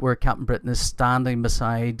moment where Captain Britain is standing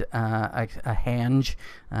beside a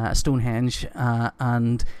stone henge,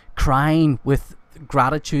 and crying with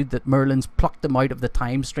gratitude that Merlin's plucked him out of the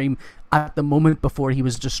time stream at the moment before he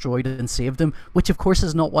was destroyed and saved him, which of course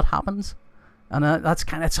is not what happens. And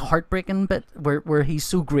it's a heartbreaking bit where he's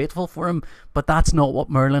so grateful for him, but that's not what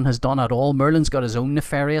Merlin has done at all. Merlin's got his own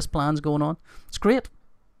nefarious plans going on. It's great.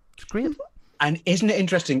 And isn't it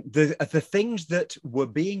interesting, the things that were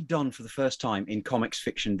being done for the first time in comics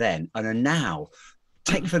fiction then and are now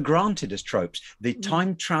taken for granted as tropes? The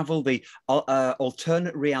time travel, the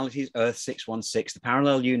alternate realities, Earth 616, the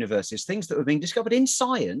parallel universes, things that were being discovered in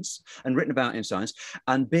science and written about in science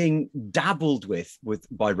and being dabbled with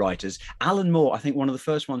by writers. Alan Moore, I think, one of the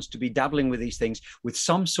first ones to be dabbling with these things with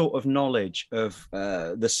some sort of knowledge of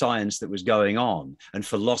the science that was going on and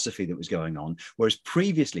philosophy that was going on, whereas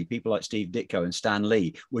previously people like Steve Ditko and Stan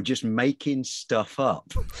Lee were just making stuff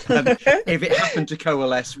up. And if it happened to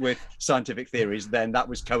coalesce with scientific theories, then that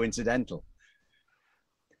was coincidental.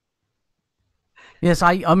 Yes,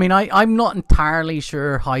 I mean, I'm not entirely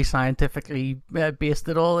sure how scientifically based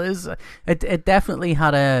it all is. It definitely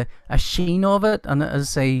had a sheen of it, and as I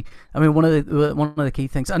say, I mean, one of the key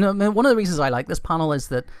things, and I mean, one of the reasons I like this panel is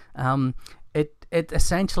that it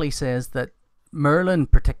essentially says that Merlin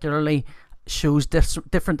particularly shows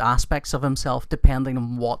different aspects of himself depending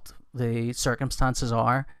on what the circumstances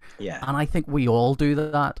are. Yeah. And I think we all do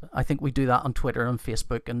that. I think we do that on Twitter and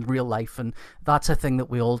Facebook and real life, and that's a thing that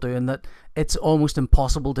we all do, and that it's almost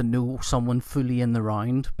impossible to know someone fully in the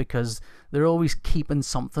round because they're always keeping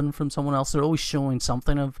something from someone else. They're always showing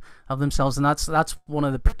something of themselves, and that's one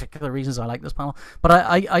of the particular reasons I like this panel. But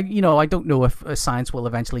I don't know if science will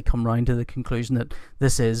eventually come round to the conclusion that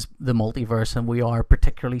this is the multiverse and we are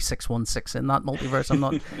particularly 616 in that multiverse. I'm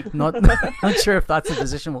not sure if that's the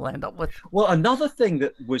position we'll end up with. Well, another thing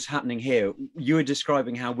that was happening here, you were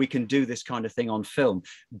describing how we can do this kind of thing on film.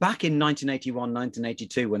 Back in 1981,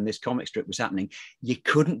 1982, when this comic strip was happening, you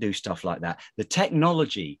couldn't do stuff like that. The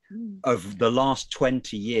technology of the last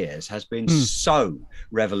 20 years has been so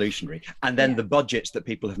revolutionary. And then the budgets that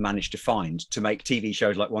people have managed to find to make TV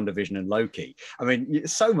shows like WandaVision and Loki. I mean,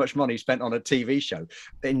 so much money spent on a TV show.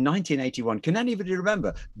 In 1981, can anybody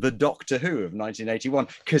remember the Doctor Who of 1981?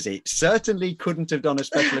 Because it certainly couldn't have done a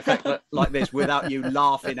special effect like this without you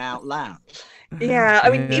laughing out loud. Yeah, I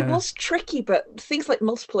mean, it was tricky, but things like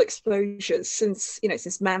multiple exposures, since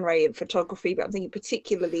Man Ray and photography, but I'm thinking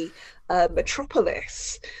particularly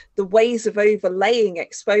Metropolis, the ways of overlaying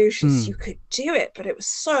exposures, you could do it, but it was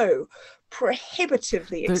so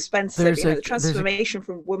prohibitively expensive. The transformation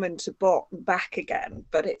from woman to bot and back again,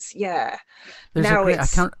 but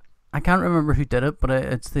I can't remember who did it, but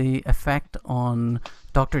it's the effect on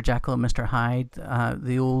Dr. Jekyll and Mr. Hyde, I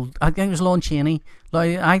think it was Lon Chaney,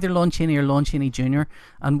 either Lon Chaney or Lon Chaney Jr.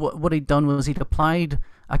 And what he'd done was he'd applied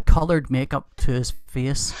a coloured makeup to his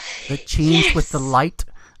face that changed with the light.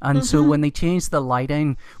 And so when they changed the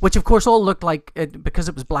lighting, which of course all looked like it, because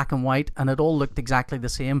it was black and white, and it all looked exactly the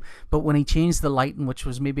same, but when he changed the lighting, which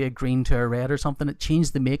was maybe a green to a red or something, it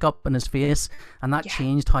changed the makeup in his face, and that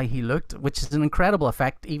changed how he looked, which is an incredible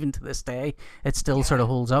effect. Even to this day, it still sort of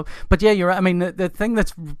holds up. But yeah, you're right. I mean, the thing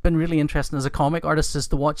that's been really interesting as a comic artist is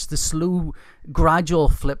to watch the slow, gradual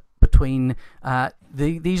flip between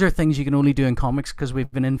these are things you can only do in comics because we've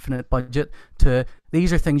an infinite budget, to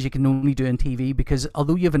these are things you can only do in TV because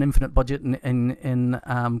although you have an infinite budget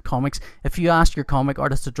in comics, if you ask your comic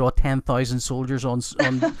artist to draw 10,000 soldiers on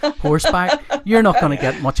horseback, you're not going to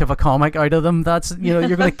get much of a comic out of them. That's you're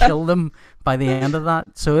going to kill them by the end of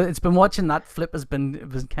that. So it's been watching that flip has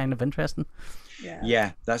been kind of interesting.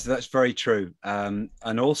 Yeah, that's very true. And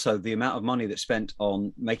also the amount of money that's spent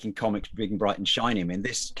on making comics big and bright and shiny. I mean,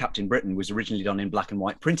 this Captain Britain was originally done in black and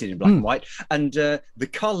white, printed in black and white, and the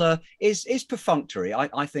colour is perfunctory.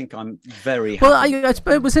 I think I'm very happy.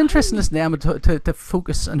 Well, it was interesting listening to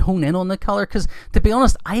focus and hone in on the colour, because to be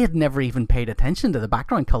honest, I had never even paid attention to the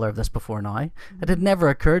background colour of this before now. It had never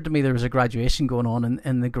occurred to me there was a graduation going on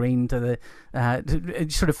in the green to the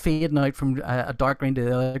sort of fading out from a dark green to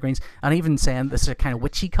the other greens, and even saying this is a kind of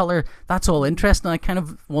witchy color. That's all interesting. I kind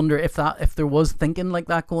of wonder if there was thinking like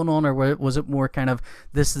that going on, or was it more kind of,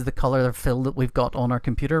 this is the color of fill that we've got on our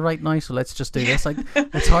computer right now, so let's just do this. Like,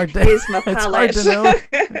 it's hard to Here's my palette. It's hard to know.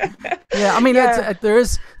 Yeah, I mean, there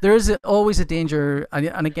is always a danger,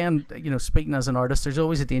 and again, speaking as an artist, there's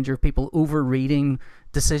always a danger of people overreading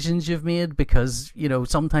decisions you've made, because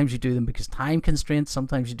sometimes you do them because time constraints,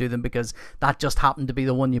 sometimes you do them because that just happened to be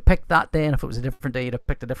the one you picked that day, and if it was a different day you'd have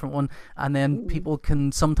picked a different one, and then people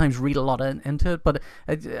can sometimes read a lot into it. But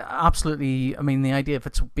absolutely, I mean, the idea of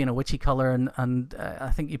it's being a witchy color, and I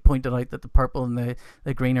think you pointed out that the purple and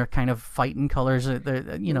the green are kind of fighting colors.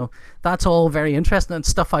 That's all very interesting and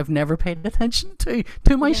stuff I've never paid attention to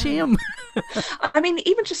my shame. I mean,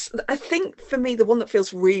 even just, I think for me, the one that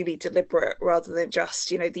feels really deliberate rather than just,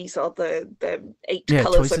 these are the 8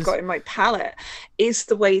 colours choices I've got in my palette, is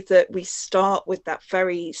the way that we start with that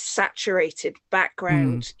very saturated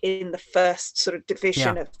background in the first sort of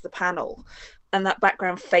division of the panel. And that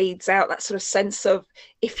background fades out, that sort of sense of,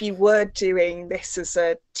 if you were doing this as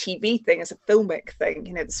a TV thing, as a filmic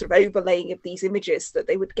thing, the sort of overlaying of these images, that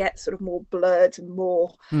they would get sort of more blurred and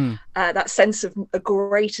more that sense of a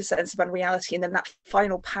greater sense of unreality. And then that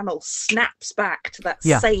final panel snaps back to that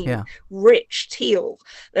same rich teal.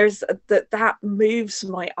 There's that moves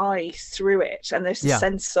my eye through it. And there's a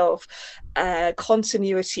sense of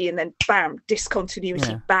continuity, and then bam,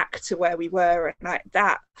 discontinuity Yeah. back to where we were. And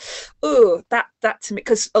that to me,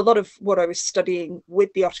 because a lot of what I was studying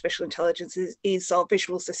with the artificial intelligence is our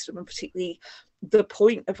visual system, and particularly the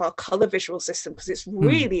point of our color visual system, because it's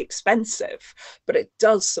really expensive, but it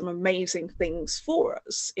does some amazing things for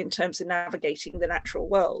us in terms of navigating the natural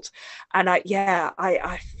world. And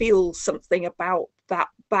I feel something about that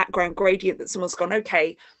background gradient, that someone's gone,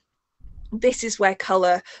 okay, this is where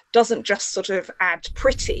color doesn't just sort of add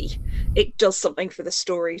pretty, it does something for the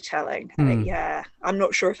storytelling. And I'm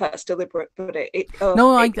not sure if that's deliberate, but it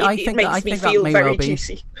makes me feel very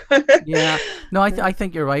juicy. Yeah, no, I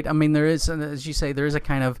think you're right. I mean, there is, as you say, there is a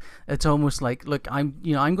kind of, it's almost like, look, I'm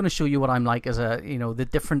going to show you what I'm like as the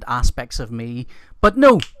different aspects of me, but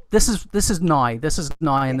no, this is now, and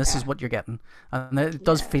this is what you're getting, and it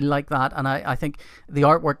does feel like that. And I think the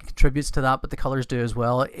artwork contributes to that, but the colors do as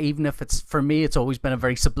well. Even if for me, it's always been a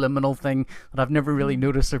very subliminal thing that I've never really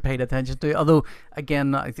noticed or paid attention to. Although,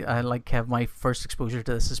 again, I like Kev, my first exposure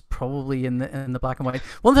to this is probably in the black and white.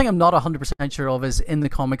 One thing I'm not 100% sure of is in the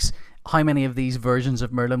comics how many of these versions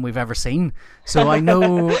of Merlin we've ever seen. So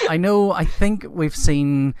I think we've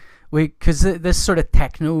seen, because this sort of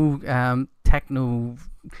techno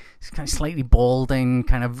kind of slightly balding,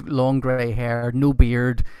 kind of long grey hair, no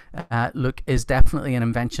beard look is definitely an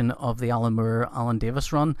invention of the Alan Moore, Alan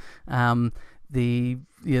Davis run. The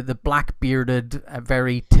black bearded,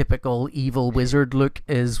 very typical evil wizard look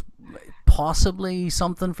is possibly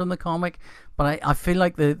something from the comic, but I feel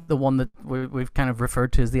like the one that we've kind of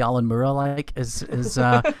referred to as the Alan Moore like is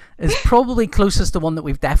probably closest to one that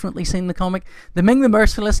we've definitely seen in the comic. The Ming the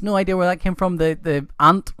Merciless, no idea where that came from. The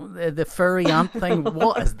ant, the furry ant thing,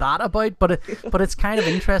 what is that about? But it's kind of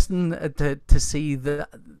interesting to see that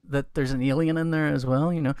there's an alien in there as well.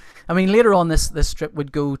 I mean, later on this strip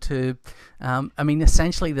would go to,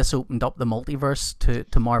 essentially this opened up the multiverse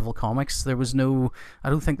to Marvel Comics. I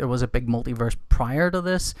don't think there was a big multiverse prior to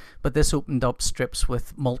this, but this opened up strips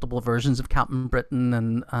with multiple versions of Captain Britain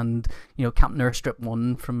and Captain Earth strip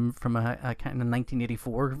 1 from a kind of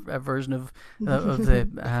 1984 version of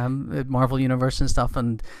the Marvel universe and stuff,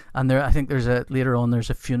 and there, I think later on there's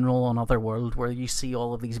a funeral on Otherworld where you see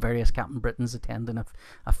all of these various Captain Britons attending a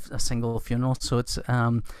single funeral. So it's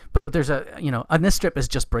but there's and this strip is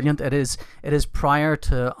just brilliant. It is prior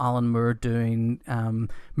to Alan Moore doing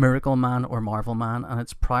Miracle Man or Marvel Man, and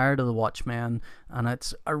it's prior to the Watchmen, and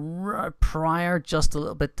it's prior just a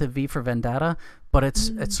little bit to V for Vendetta, but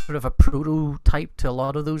it's sort of a prototype to a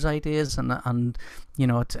lot of those ideas, and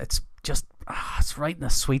it's just it's right in the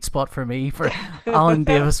sweet spot for me for Alan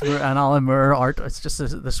Davis and Alan Moore art. It's just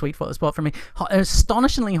the sweet spot for me. It's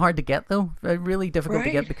astonishingly hard to get, though. Really difficult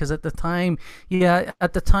to get, because at the time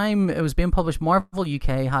it was being published, Marvel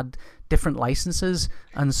UK had different licenses,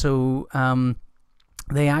 and so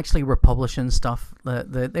they actually were publishing stuff.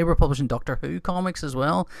 They were publishing Doctor Who comics as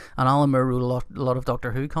well, and Alan Moore wrote a lot of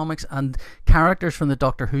Doctor Who comics, and characters from the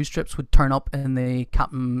Doctor Who strips would turn up in the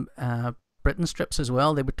Captain Britain strips as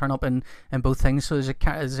well. They would turn up in both things. So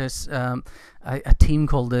there's a team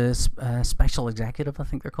called the Special Executive, I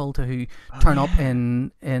think they're called, who turn up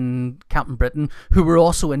in Captain Britain, who were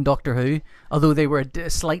also in Doctor Who, although they were a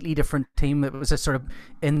slightly different team. It was a sort of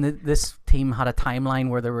this team had a timeline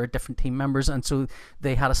where there were different team members, and so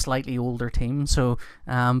they had a slightly older team. So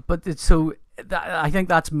I think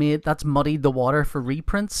that's muddied the water for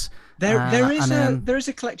reprints. There is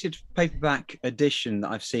a collected paperback edition that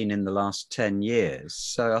I've seen in the last 10 years.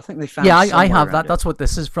 So I think they found. Yeah, I have that. That's what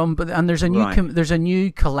this is from. And there's a new there's a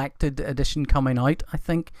new collected edition coming out, I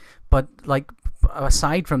think. But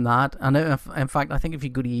aside from that, and in fact, I think if you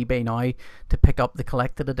go to eBay now to pick up the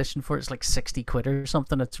collected edition for it, it's like 60 quid or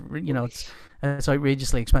something. It's it's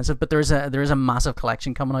outrageously expensive. But there is a massive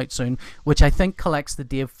collection coming out soon, which I think collects the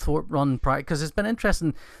Dave Thorpe run prior, because it's been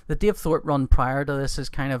interesting. The Dave Thorpe run prior to this is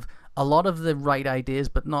kind of a lot of the right ideas,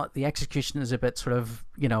 but not the execution is a bit sort of,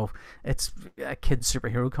 it's a kid's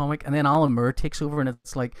superhero comic. And then Alan Moore takes over, and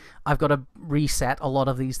it's like, I've got to reset a lot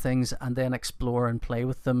of these things and then explore and play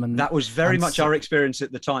with them. And that was very much our experience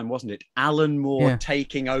at the time, wasn't it? Alan Moore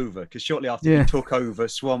taking over, because shortly after he took over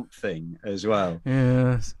Swamp Thing as well.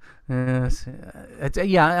 Yes. Yes,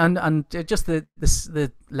 and just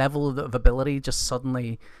the level of ability, just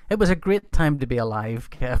suddenly, it was a great time to be alive,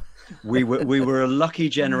 Kev. We were a lucky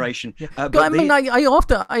generation. I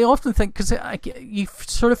often think, because you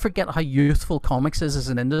sort of forget how youthful comics is as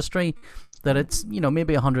an industry, that it's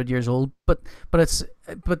maybe 100 years old, but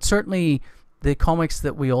certainly the comics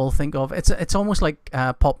that we all think of, it's almost like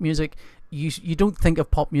pop music. you don't think of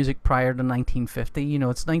pop music prior to 1950. You know,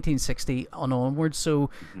 it's 1960 on onwards. So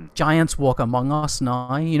giants walk among us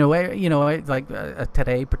now. You know, like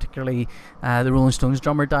today, particularly the Rolling Stones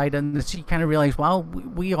drummer died, and you kind of realize, wow,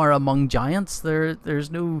 we are among giants.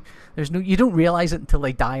 There's no. You don't realize it until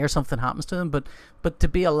they die or something happens to them. But to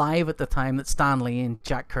be alive at the time that Stan Lee and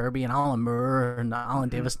Jack Kirby and Alan Moore and Alan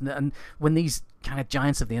Davis, and when these kind of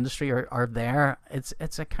giants of the industry are there,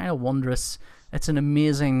 it's a kind of wondrous. It's an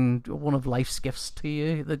amazing one of life's gifts to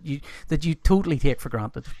you that you totally take for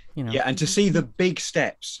granted. You know. Yeah, and to see the big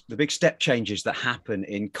step changes that happen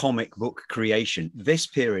in comic book creation, this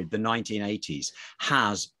period, the 1980s,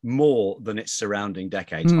 has more than its surrounding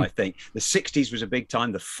decades. I think the 60s was a big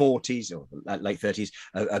time, the 40s or late 30s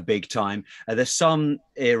a big time. There's some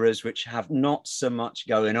eras which have not so much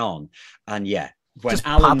going on, and when just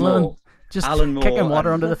Alan paddling. Moore. Just Alan Moore kicking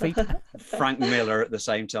water under the feet. Frank Miller at the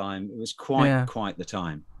same time. It was quite the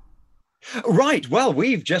time. Right. Well,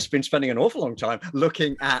 we've just been spending an awful long time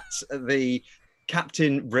looking at the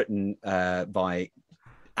Captain Britain by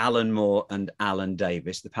Alan Moore and Alan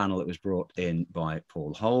Davis, the panel that was brought in by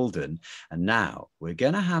Paul Holden. And now we're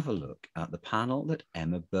going to have a look at the panel that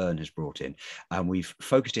Emma Byrne has brought in. And we've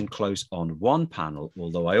focused in close on one panel,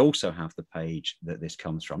 although I also have the page that this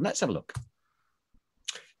comes from. Let's have a look.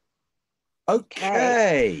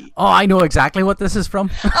 Okay. Oh, I know exactly what this is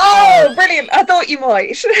from. Oh, brilliant. I thought you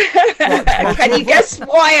might. Can you guess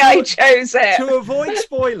why I chose it? To avoid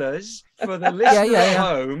spoilers for the listener at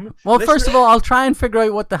home. Well, first of all, I'll try and figure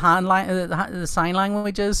out what the the sign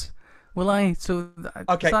language is. Will I? So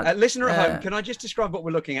okay, listener at home, can I just describe what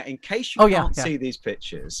we're looking at in case you can't see these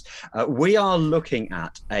pictures? We are looking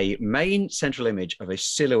at a main central image of a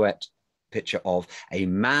silhouette picture of a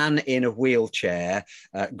man in a wheelchair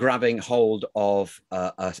grabbing hold of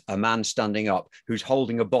a man standing up who's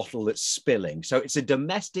holding a bottle that's spilling. So it's a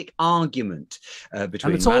domestic argument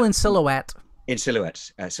between. And it's all in silhouette. In silhouette,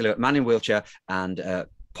 man in wheelchair and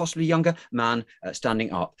possibly younger man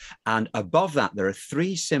standing up. And above that, there are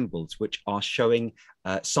three symbols which are showing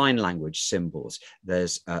sign language symbols.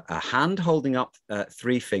 There's a hand holding up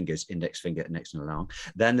three fingers, index finger, next and long.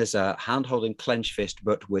 Then there's a hand holding clenched fist,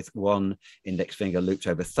 but with one index finger looped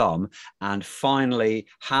over thumb. And finally,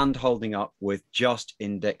 hand holding up with just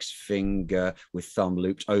index finger with thumb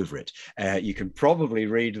looped over it. You can probably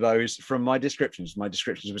read those from my descriptions. My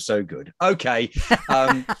descriptions were so good. Okay.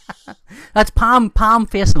 That's palm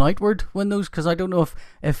facing outward when those, because I don't know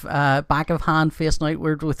if back of hand facing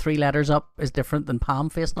outward with three letters up is different than palm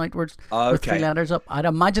facing outwards with three letters up. I'd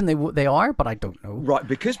imagine they are, but I don't know. Right,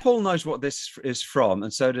 because Paul knows what this is from,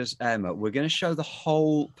 and so does Emma, we're going to show the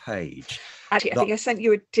whole page. Actually, I think I sent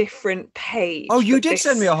you a different page. Oh, you did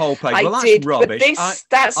send me a whole page. Well, that's did, rubbish.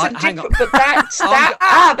 But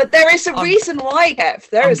there is a reason why, Kev.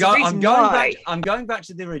 There is a reason why. I'm going back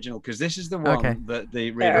to the original because this is the one that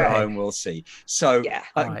the reader at home will see. So,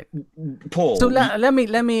 right. Paul. So let me.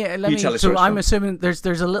 Tell us so I'm assuming there's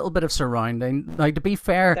a little bit of surrounding. Now, to be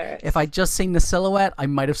fair, if I'd just seen the silhouette, I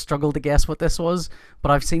might have struggled to guess what this was.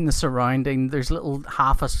 But I've seen the surrounding. There's little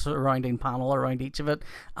half a surrounding panel around each of it,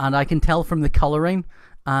 and I can tell from the coloring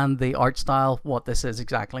and the art style what this is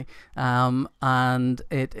exactly. And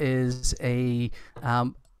it is a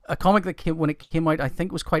comic that when it came out, I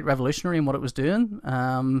think was quite revolutionary in what it was doing.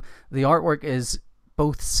 The artwork is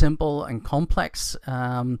both simple and complex.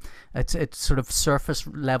 It's sort of surface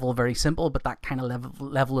level, very simple, but that kind of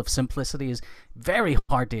level of simplicity is very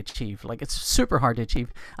hard to achieve. Like, it's super hard to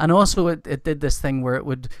achieve. And also it did this thing where it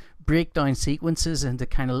would break down sequences into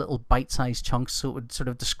kind of little bite-sized chunks, so it would sort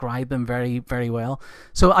of describe them very, very well.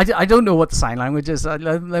 So I don't know what the sign language is.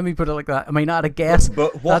 Let me put it like that. I mean, not a guess.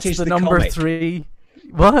 But what is the number comic? 3.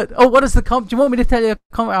 What? Oh, what is the comic? Do you want me to tell you a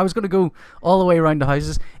comic? I was going to go all the way around the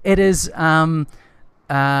houses. It is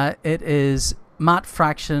Matt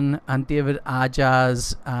Fraction and David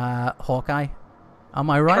Aja's Hawkeye. Am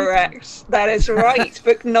I right? Correct. That is right.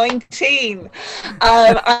 Book 19.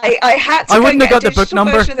 I had to. I wouldn't have got the book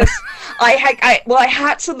number. I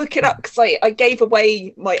had to look it up because I gave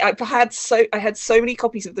away my. I had so many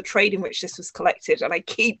copies of the trade in which this was collected, and I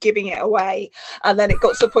keep giving it away. And then it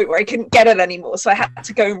got to the point where I couldn't get it anymore, so I had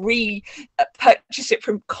to go purchase it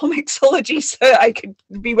from Comixology so I could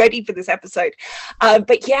be ready for this episode.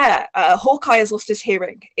 But yeah, Hawkeye has lost his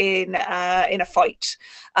hearing in a fight.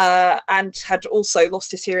 And had also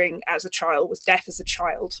lost his hearing as a child, was deaf as a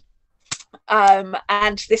child.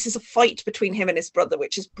 And this is a fight between him and his brother,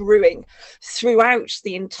 which is brewing throughout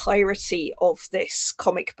the entirety of this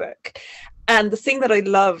comic book. And the thing that I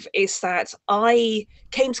love is that I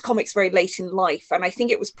came to comics very late in life, and I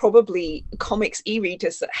think it was probably comics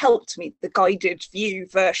e-readers that helped me, the guided view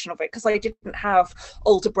version of it, because I didn't have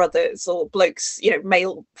older brothers or blokes, you know,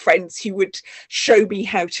 male friends who would show me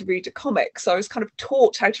how to read a comic. So I was kind of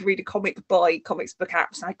taught how to read a comic by comics book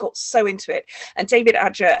apps, and I got so into it. And David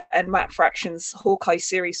Adger and Matt Fraction's Hawkeye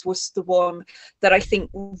series was the one that I think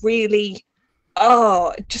really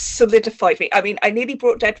just solidified me. I mean, I nearly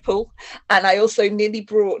brought Deadpool, and I also nearly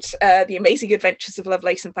brought The Amazing Adventures of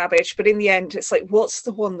Lovelace and Babbage, but in the end it's like, what's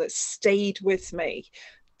the one that stayed with me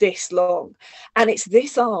this long? And it's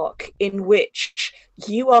this arc in which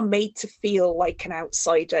you are made to feel like an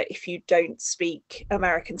outsider if you don't speak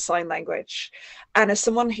American Sign Language. And as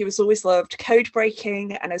someone who has always loved code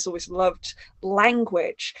breaking and has always loved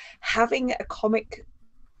language, having a comic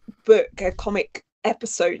book, a comic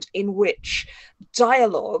episode in which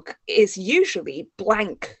dialogue is usually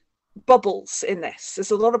blank bubbles in this.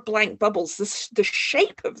 There's a lot of blank bubbles. The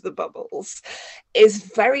shape of the bubbles is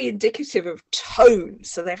very indicative of tone.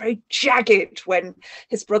 So they're very jagged when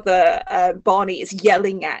his brother Barney is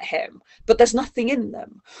yelling at him, but there's nothing in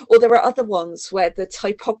them. Or there are other ones where the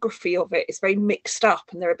typography of it is very mixed up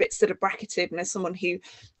and there are bits that are bracketed. And as someone who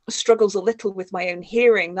struggles a little with my own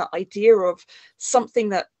hearing, that idea of something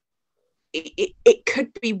that it could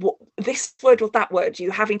be this word or that word, you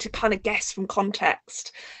having to kind of guess from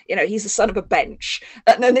context. You know, he's the son of a bench.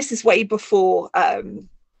 And this is way before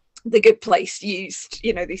The Good Place used,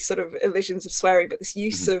 you know, these sort of illusions of swearing, but this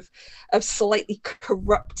use of slightly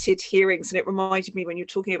corrupted hearings. And it reminded me when you're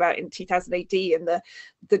talking about in 2000 AD and the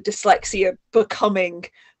dyslexia becoming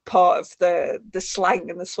part of the slang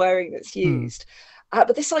and the swearing that's used.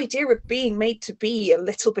 But this idea of being made to be a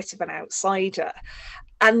little bit of an outsider,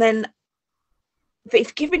 and then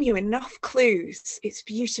they've given you enough clues. It's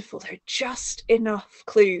beautiful. There are just enough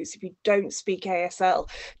clues if you don't speak ASL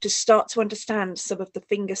to start to understand some of the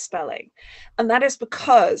finger spelling. And that is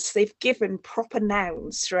because they've given proper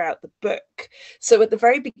nouns throughout the book. So at the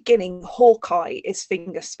very beginning, Hawkeye is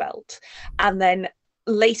finger spelled. And then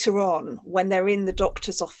later on, when they're in the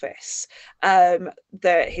doctor's office,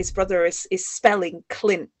 his brother is spelling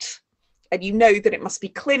Clint. And you know that it must be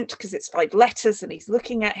Clint because it's 5 letters and he's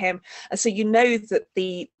looking at him. And so you know that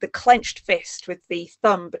the clenched fist with the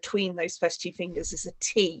thumb between those first 2 fingers is a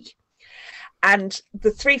T. And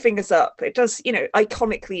the 3 fingers up, it does, you know,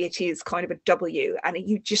 iconically it is kind of a W. And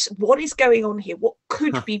you just, what is going on here? What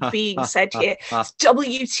could be being said here? It's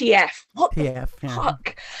WTF. What the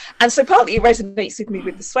fuck? And so partly it resonates with me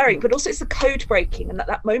with the swearing, but also it's the code breaking. And at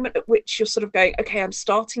that moment at which you're sort of going, okay, I'm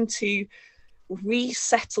starting to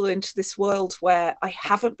resettle into this world where I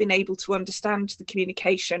haven't been able to understand the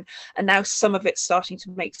communication, and now some of it's starting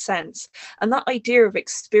to make sense. And that idea of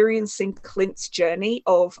experiencing Clint's journey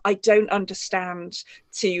of I don't understand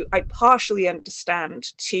to I partially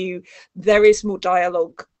understand to there is more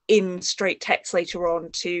dialogue in straight text later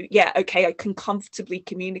on to, yeah, okay, I can comfortably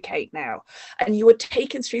communicate now. And you are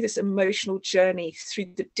taken through this emotional journey through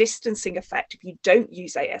the distancing effect, if you don't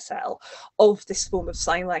use ASL, of this form of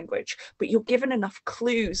sign language. But you're given enough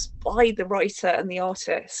clues by the writer and the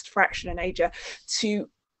artist, Fraction and Aja, to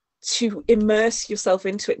immerse yourself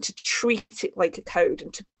into it, to treat it like a code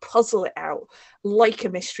and to puzzle it out like a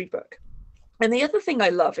mystery book. And the other thing I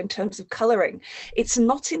love in terms of colouring, it's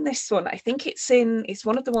not in this one. I think it's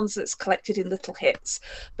one of the ones that's collected in Little Hits.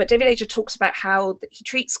 But David Aja talks about how he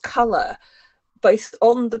treats colour both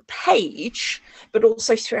on the page, but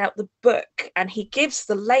also throughout the book. And he gives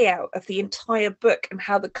the layout of the entire book and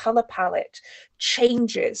how the colour palette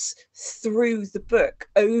changes through the book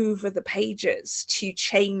over the pages to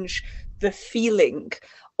change the feeling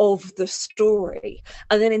of the story.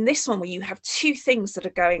 And then in this one, where you have 2 things that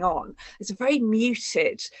are going on, it's a very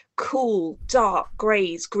muted, cool, dark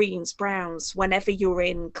greys, greens, browns whenever you're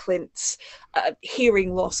in Clint's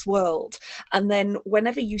hearing loss world. And then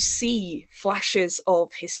whenever you see flashes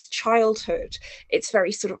of his childhood, it's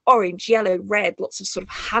very sort of orange, yellow, red, lots of sort of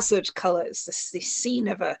hazard colours. This scene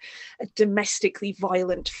of a domestically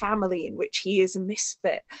violent family in which he is a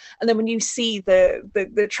misfit. And then when you see the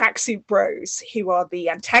tracksuit bros, who are the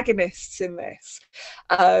antagonists in this,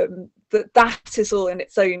 that is all in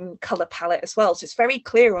its own colour palette as well. So it's very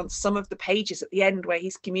clear on some of the pages at the end where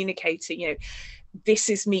he's communicating, you know, this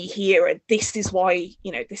is me here, and this is why,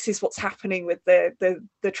 you know, this is what's happening with the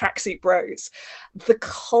tracksuit bros. The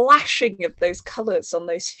clashing of those colours on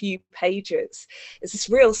those few pages is this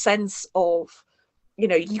real sense of, you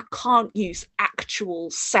know, you can't use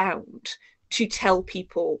actual sound to tell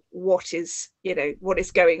people what is, you know, what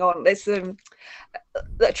is going on. There's a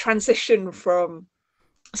transition from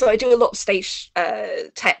So I do a lot of stage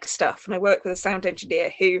tech stuff, and I work with a sound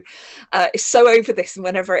engineer who is so over this, and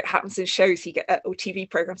whenever it happens in shows or TV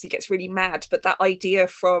programs, he gets really mad. But that idea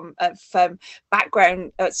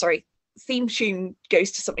theme tune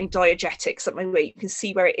goes to something diegetic, something where you can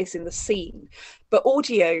see where it is in the scene. But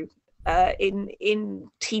audio, in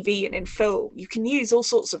TV and in film, you can use all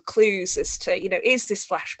sorts of clues as to, is this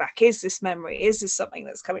flashback, is this memory, is this something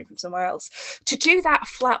that's coming from somewhere else? To do that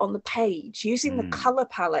flat on the page, using the color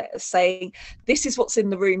palette as saying, this is what's in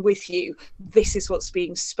the room with you, this is what's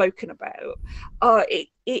being spoken about, it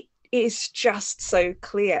is just so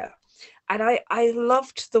clear. And I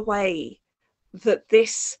loved the way that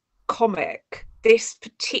this comic, this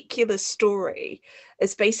particular story,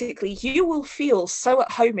 is basically, you will feel so at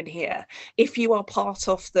home in here if you are part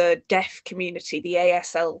of the deaf community, the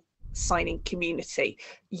ASL signing community.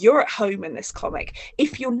 You're at home in this comic.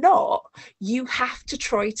 If you're not, you have to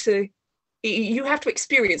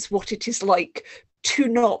experience what it is like to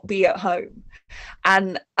not be at home.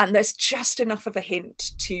 And there's just enough of a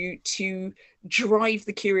hint to drive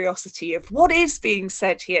the curiosity of what is being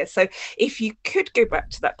said here. So if you could go back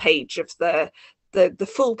to that page of the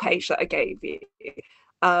full page that I gave you,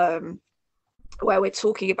 where we're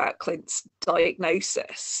talking about Clint's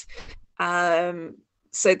diagnosis.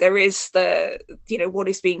 So there is what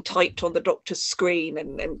is being typed on the doctor's screen,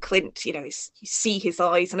 and Clint, you see his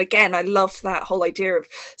eyes. And again, I love that whole idea of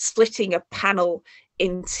splitting a panel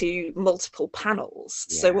into multiple panels.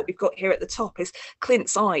 Yeah. So what we've got here at the top is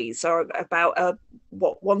Clint's eyes are about a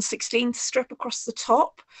 1/16 strip across the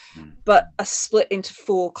top, but are split into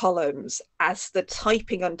 4 columns, as the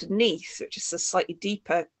typing underneath, which is a slightly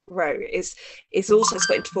deeper row, is also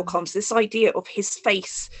split into 4 columns. This idea of his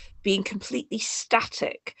face being completely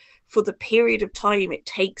static for the period of time it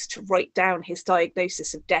takes to write down his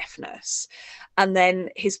diagnosis of deafness, and then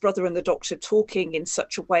his brother and the doctor talking in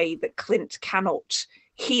such a way that Clint cannot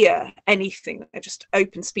hear anything. They're just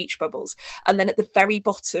open speech bubbles. And then at the very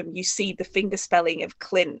bottom, you see the finger spelling of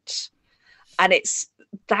Clint, and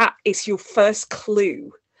that is your first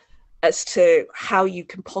clue as to how you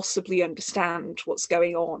can possibly understand what's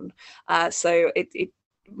going on. So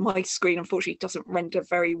my screen unfortunately doesn't render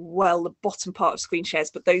very well the bottom part of screen shares,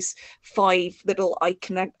 but those 5 little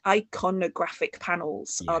iconographic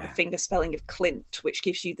panels are the finger spelling of Clint, which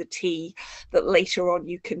gives you the T that later on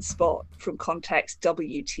you can spot from context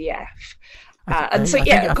WTF.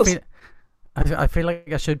 I feel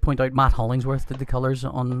like I should point out Matt Hollingsworth did the colours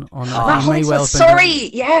on Matt Hollingsworth, sorry,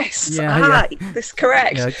 yes, that's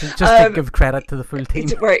correct. Yeah, just to give credit to the full team.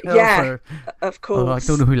 Of course. I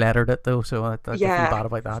don't know who lettered it though, so I feel bad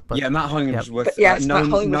about that. But Matt Hollingsworth,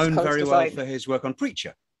 known very well for his work on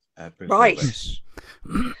Preacher. Right.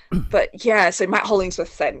 But so Matt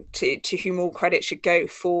Hollingsworth, then, to whom all credit should go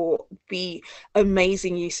for the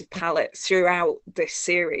amazing use of palette throughout this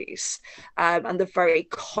series, and the very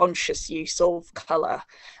conscious use of colour.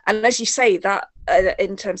 And as you say, that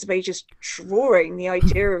in terms of Age's drawing, the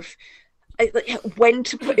idea of when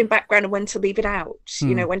to put in background and when to leave it out,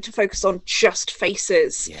 when to focus on just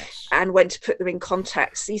faces and when to put them in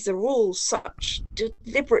context. These are all such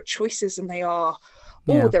deliberate choices, and they are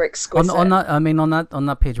they're exquisite. On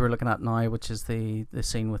that page we're looking at now, which is the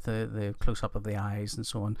scene with the close up of the eyes and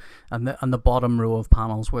so on, and the bottom row of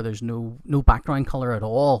panels where there's no background color at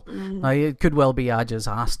all. Now it could well be Aja's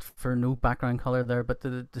asked for no background color there, but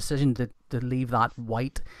the decision to leave that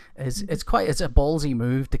white it's a ballsy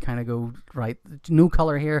move to kind of go, right, no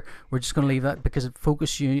color here, we're just going to leave that, because it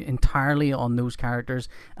focuses you entirely on those characters,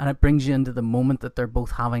 and it brings you into the moment that they're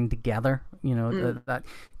both having together.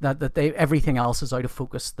 That they, everything else is out of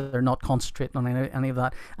focus, they're not concentrating on any of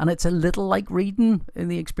that, and it's a little like reading, in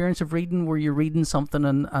the experience of reading, where you're reading something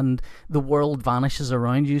and the world vanishes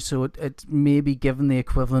around you. So it's maybe given the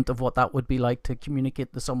equivalent of what that would be like to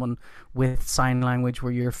communicate to someone with sign language,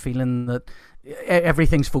 where you're feeling that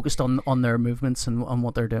everything's focused on their movements and on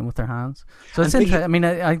what they're doing with their hands. So it's interesting. I mean,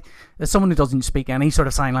 I as someone who doesn't speak any sort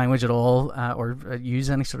of sign language at all, or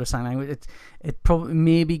use any sort of sign language, it probably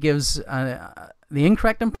maybe gives the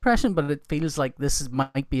incorrect impression, but it feels like this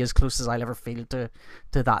might be as close as I'll ever feel to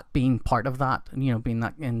that being part of that, being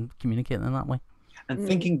that and communicating in that way. And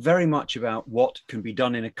thinking very much about what can be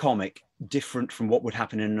done in a comic different from what would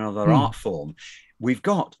happen in another art form. We've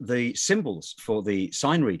got the symbols for the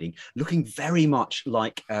sign reading looking very much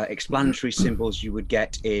like explanatory symbols you would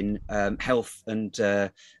get in health and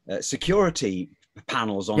security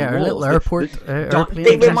panels on Yeah, walls. a little airport. Airplane.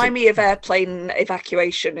 They remind me of airplane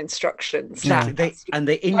evacuation instructions. Yeah.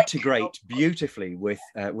 They integrate beautifully with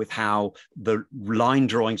how the line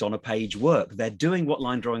drawings on a page work. They're doing what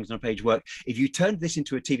line drawings on a page work. If you turned this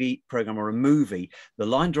into a TV program or a movie, the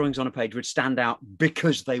line drawings on a page would stand out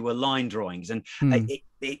because they were line drawings. And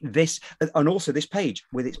this page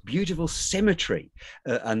with its beautiful symmetry,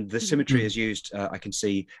 and the symmetry is used, I can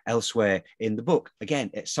see elsewhere in the book. Again,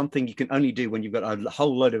 it's something you can only do when you've got a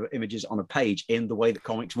whole load of images on a page in the way that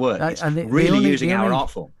comics work. It's using our art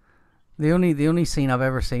form. The only scene I've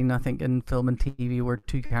ever seen, I think, in film and TV where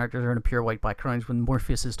two characters are in a pure white background when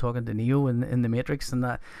Morpheus is talking to Neo in the Matrix, and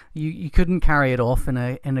that you couldn't carry it off in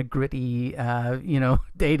a gritty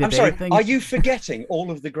day-to-day thing. Are you forgetting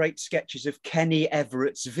all of the great sketches of Kenny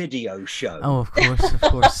Everett's video show? Oh, of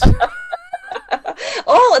course.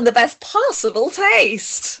 All in the best possible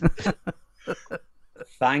taste.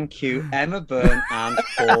 Thank you, Emma Byrne and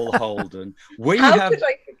Paul Holden. How could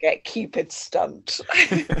I forget Cupid's stunt?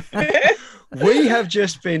 We have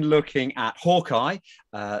just been looking at Hawkeye,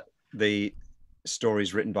 the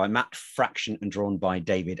stories written by Matt Fraction and drawn by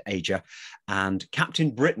David Ager, and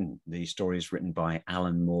Captain Britain, the stories written by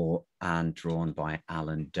Alan Moore and drawn by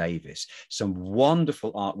Alan Davis. Some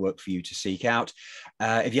wonderful artwork for you to seek out.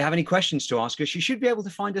 If you have any questions to ask us, you should be able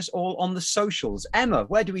to find us all on the socials. Emma,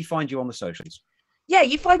 where do we find you on the socials? Yeah,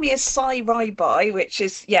 you find me as Sci Ryby, which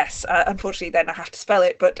is, yes, unfortunately then I have to spell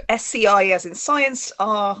it, but SCI as in science,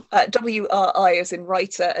 WRI as in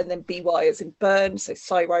writer, and then BY as in Byrne, so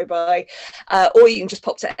Sci Ryby. Or you can just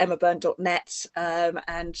pop to emmabyrne.net,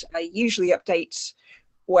 and I usually update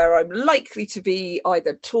where I'm likely to be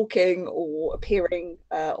either talking or appearing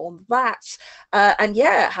on that. And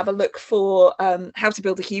yeah, have a look for How to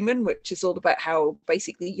Build a Human, which is all about how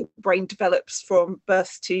basically your brain develops from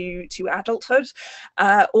birth to adulthood.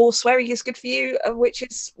 Or Swearing is Good for You, which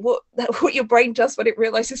is what your brain does when it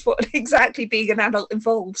realizes what exactly being an adult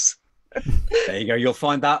involves. There you go. You'll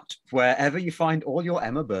find that wherever you find all your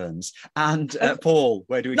Emma Byrnes. And Paul,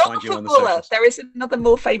 where do we find you on the socials? There is another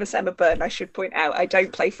more famous Emma Byrne, I should point out. I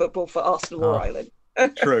don't play football for Arsenal or Ireland.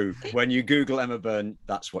 True. When you Google Emma Byrne,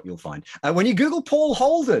 that's what you'll find. When you Google Paul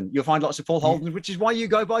Holden, you'll find lots of Paul Holden, which is why you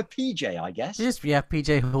go by PJ, I guess.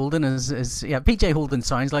 PJ Holden is PJ Holden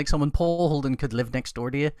sounds like someone. Paul Holden could live next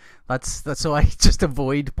door to you. That's so I just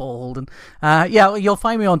avoid Paul Holden. You'll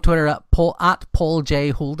find me on Twitter at Paul J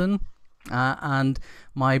Holden. And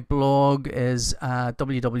my blog is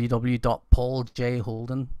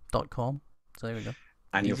www.pauljholden.com. So there we go.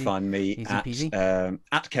 And you'll find me at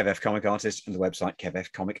Kev F Comic Artist and the website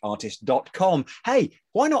kevfcomicartist.com. Hey,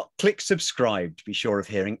 why not click subscribe to be sure of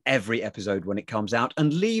hearing every episode when it comes out,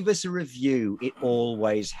 and leave us a review. It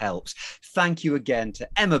always helps. Thank you again to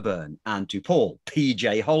Emma Byrne and to Paul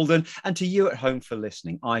PJ Holden, and to you at home for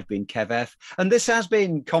listening. I've been Kev F, and this has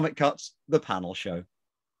been Comic Cuts, the panel show.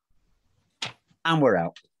 And we're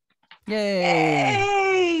out.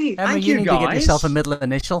 Yay! Emma, Thank you you need guys. to get yourself a middle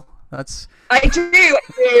initial. I do.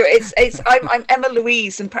 I'm Emma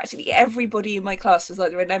Louise, and practically everybody in my class was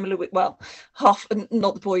either an Emma Louise. Well, half,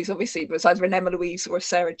 not the boys obviously, but it's either an Emma Louise or a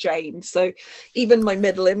Sarah Jane. So even my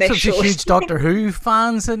middle initial. Such a huge Doctor Who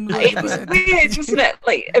fans, and it's weird, isn't it?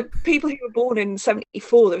 Like people who were born in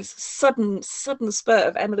 '74, there was a sudden spurt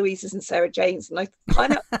of Emma Louises and Sarah Janes, and I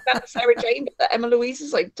kind of about Sarah Jane, but the Emma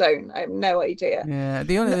Louises, I have no idea. Yeah,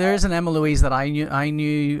 there is an Emma Louise that I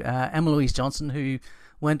knew Emma Louise Johnson, who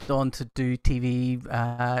went on to do TV.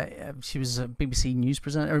 She was a BBC news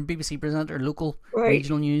presenter, or BBC presenter, local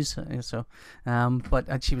regional news.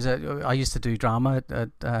 But she was I used to do drama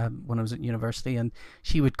at when I was at university, and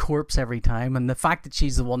she would corpse every time. And the fact that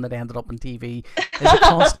she's the one that ended up on TV is a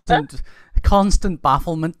constant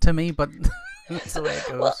bafflement to me. But that's the way it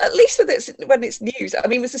goes. Well, at least when it's news. I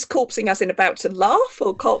mean, was this corpsing as in about to laugh,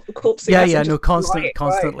 or corpsing?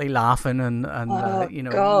 Constantly laughing and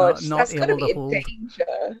gosh, not able to hold.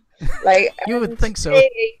 Danger. Like you would think so.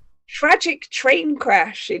 A tragic train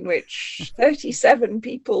crash in which 37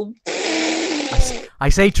 people. I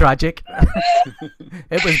say tragic.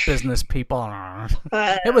 It was business people.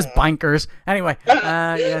 It was bankers. Anyway,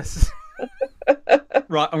 yes.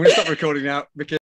 Right, I'm going to stop recording now because.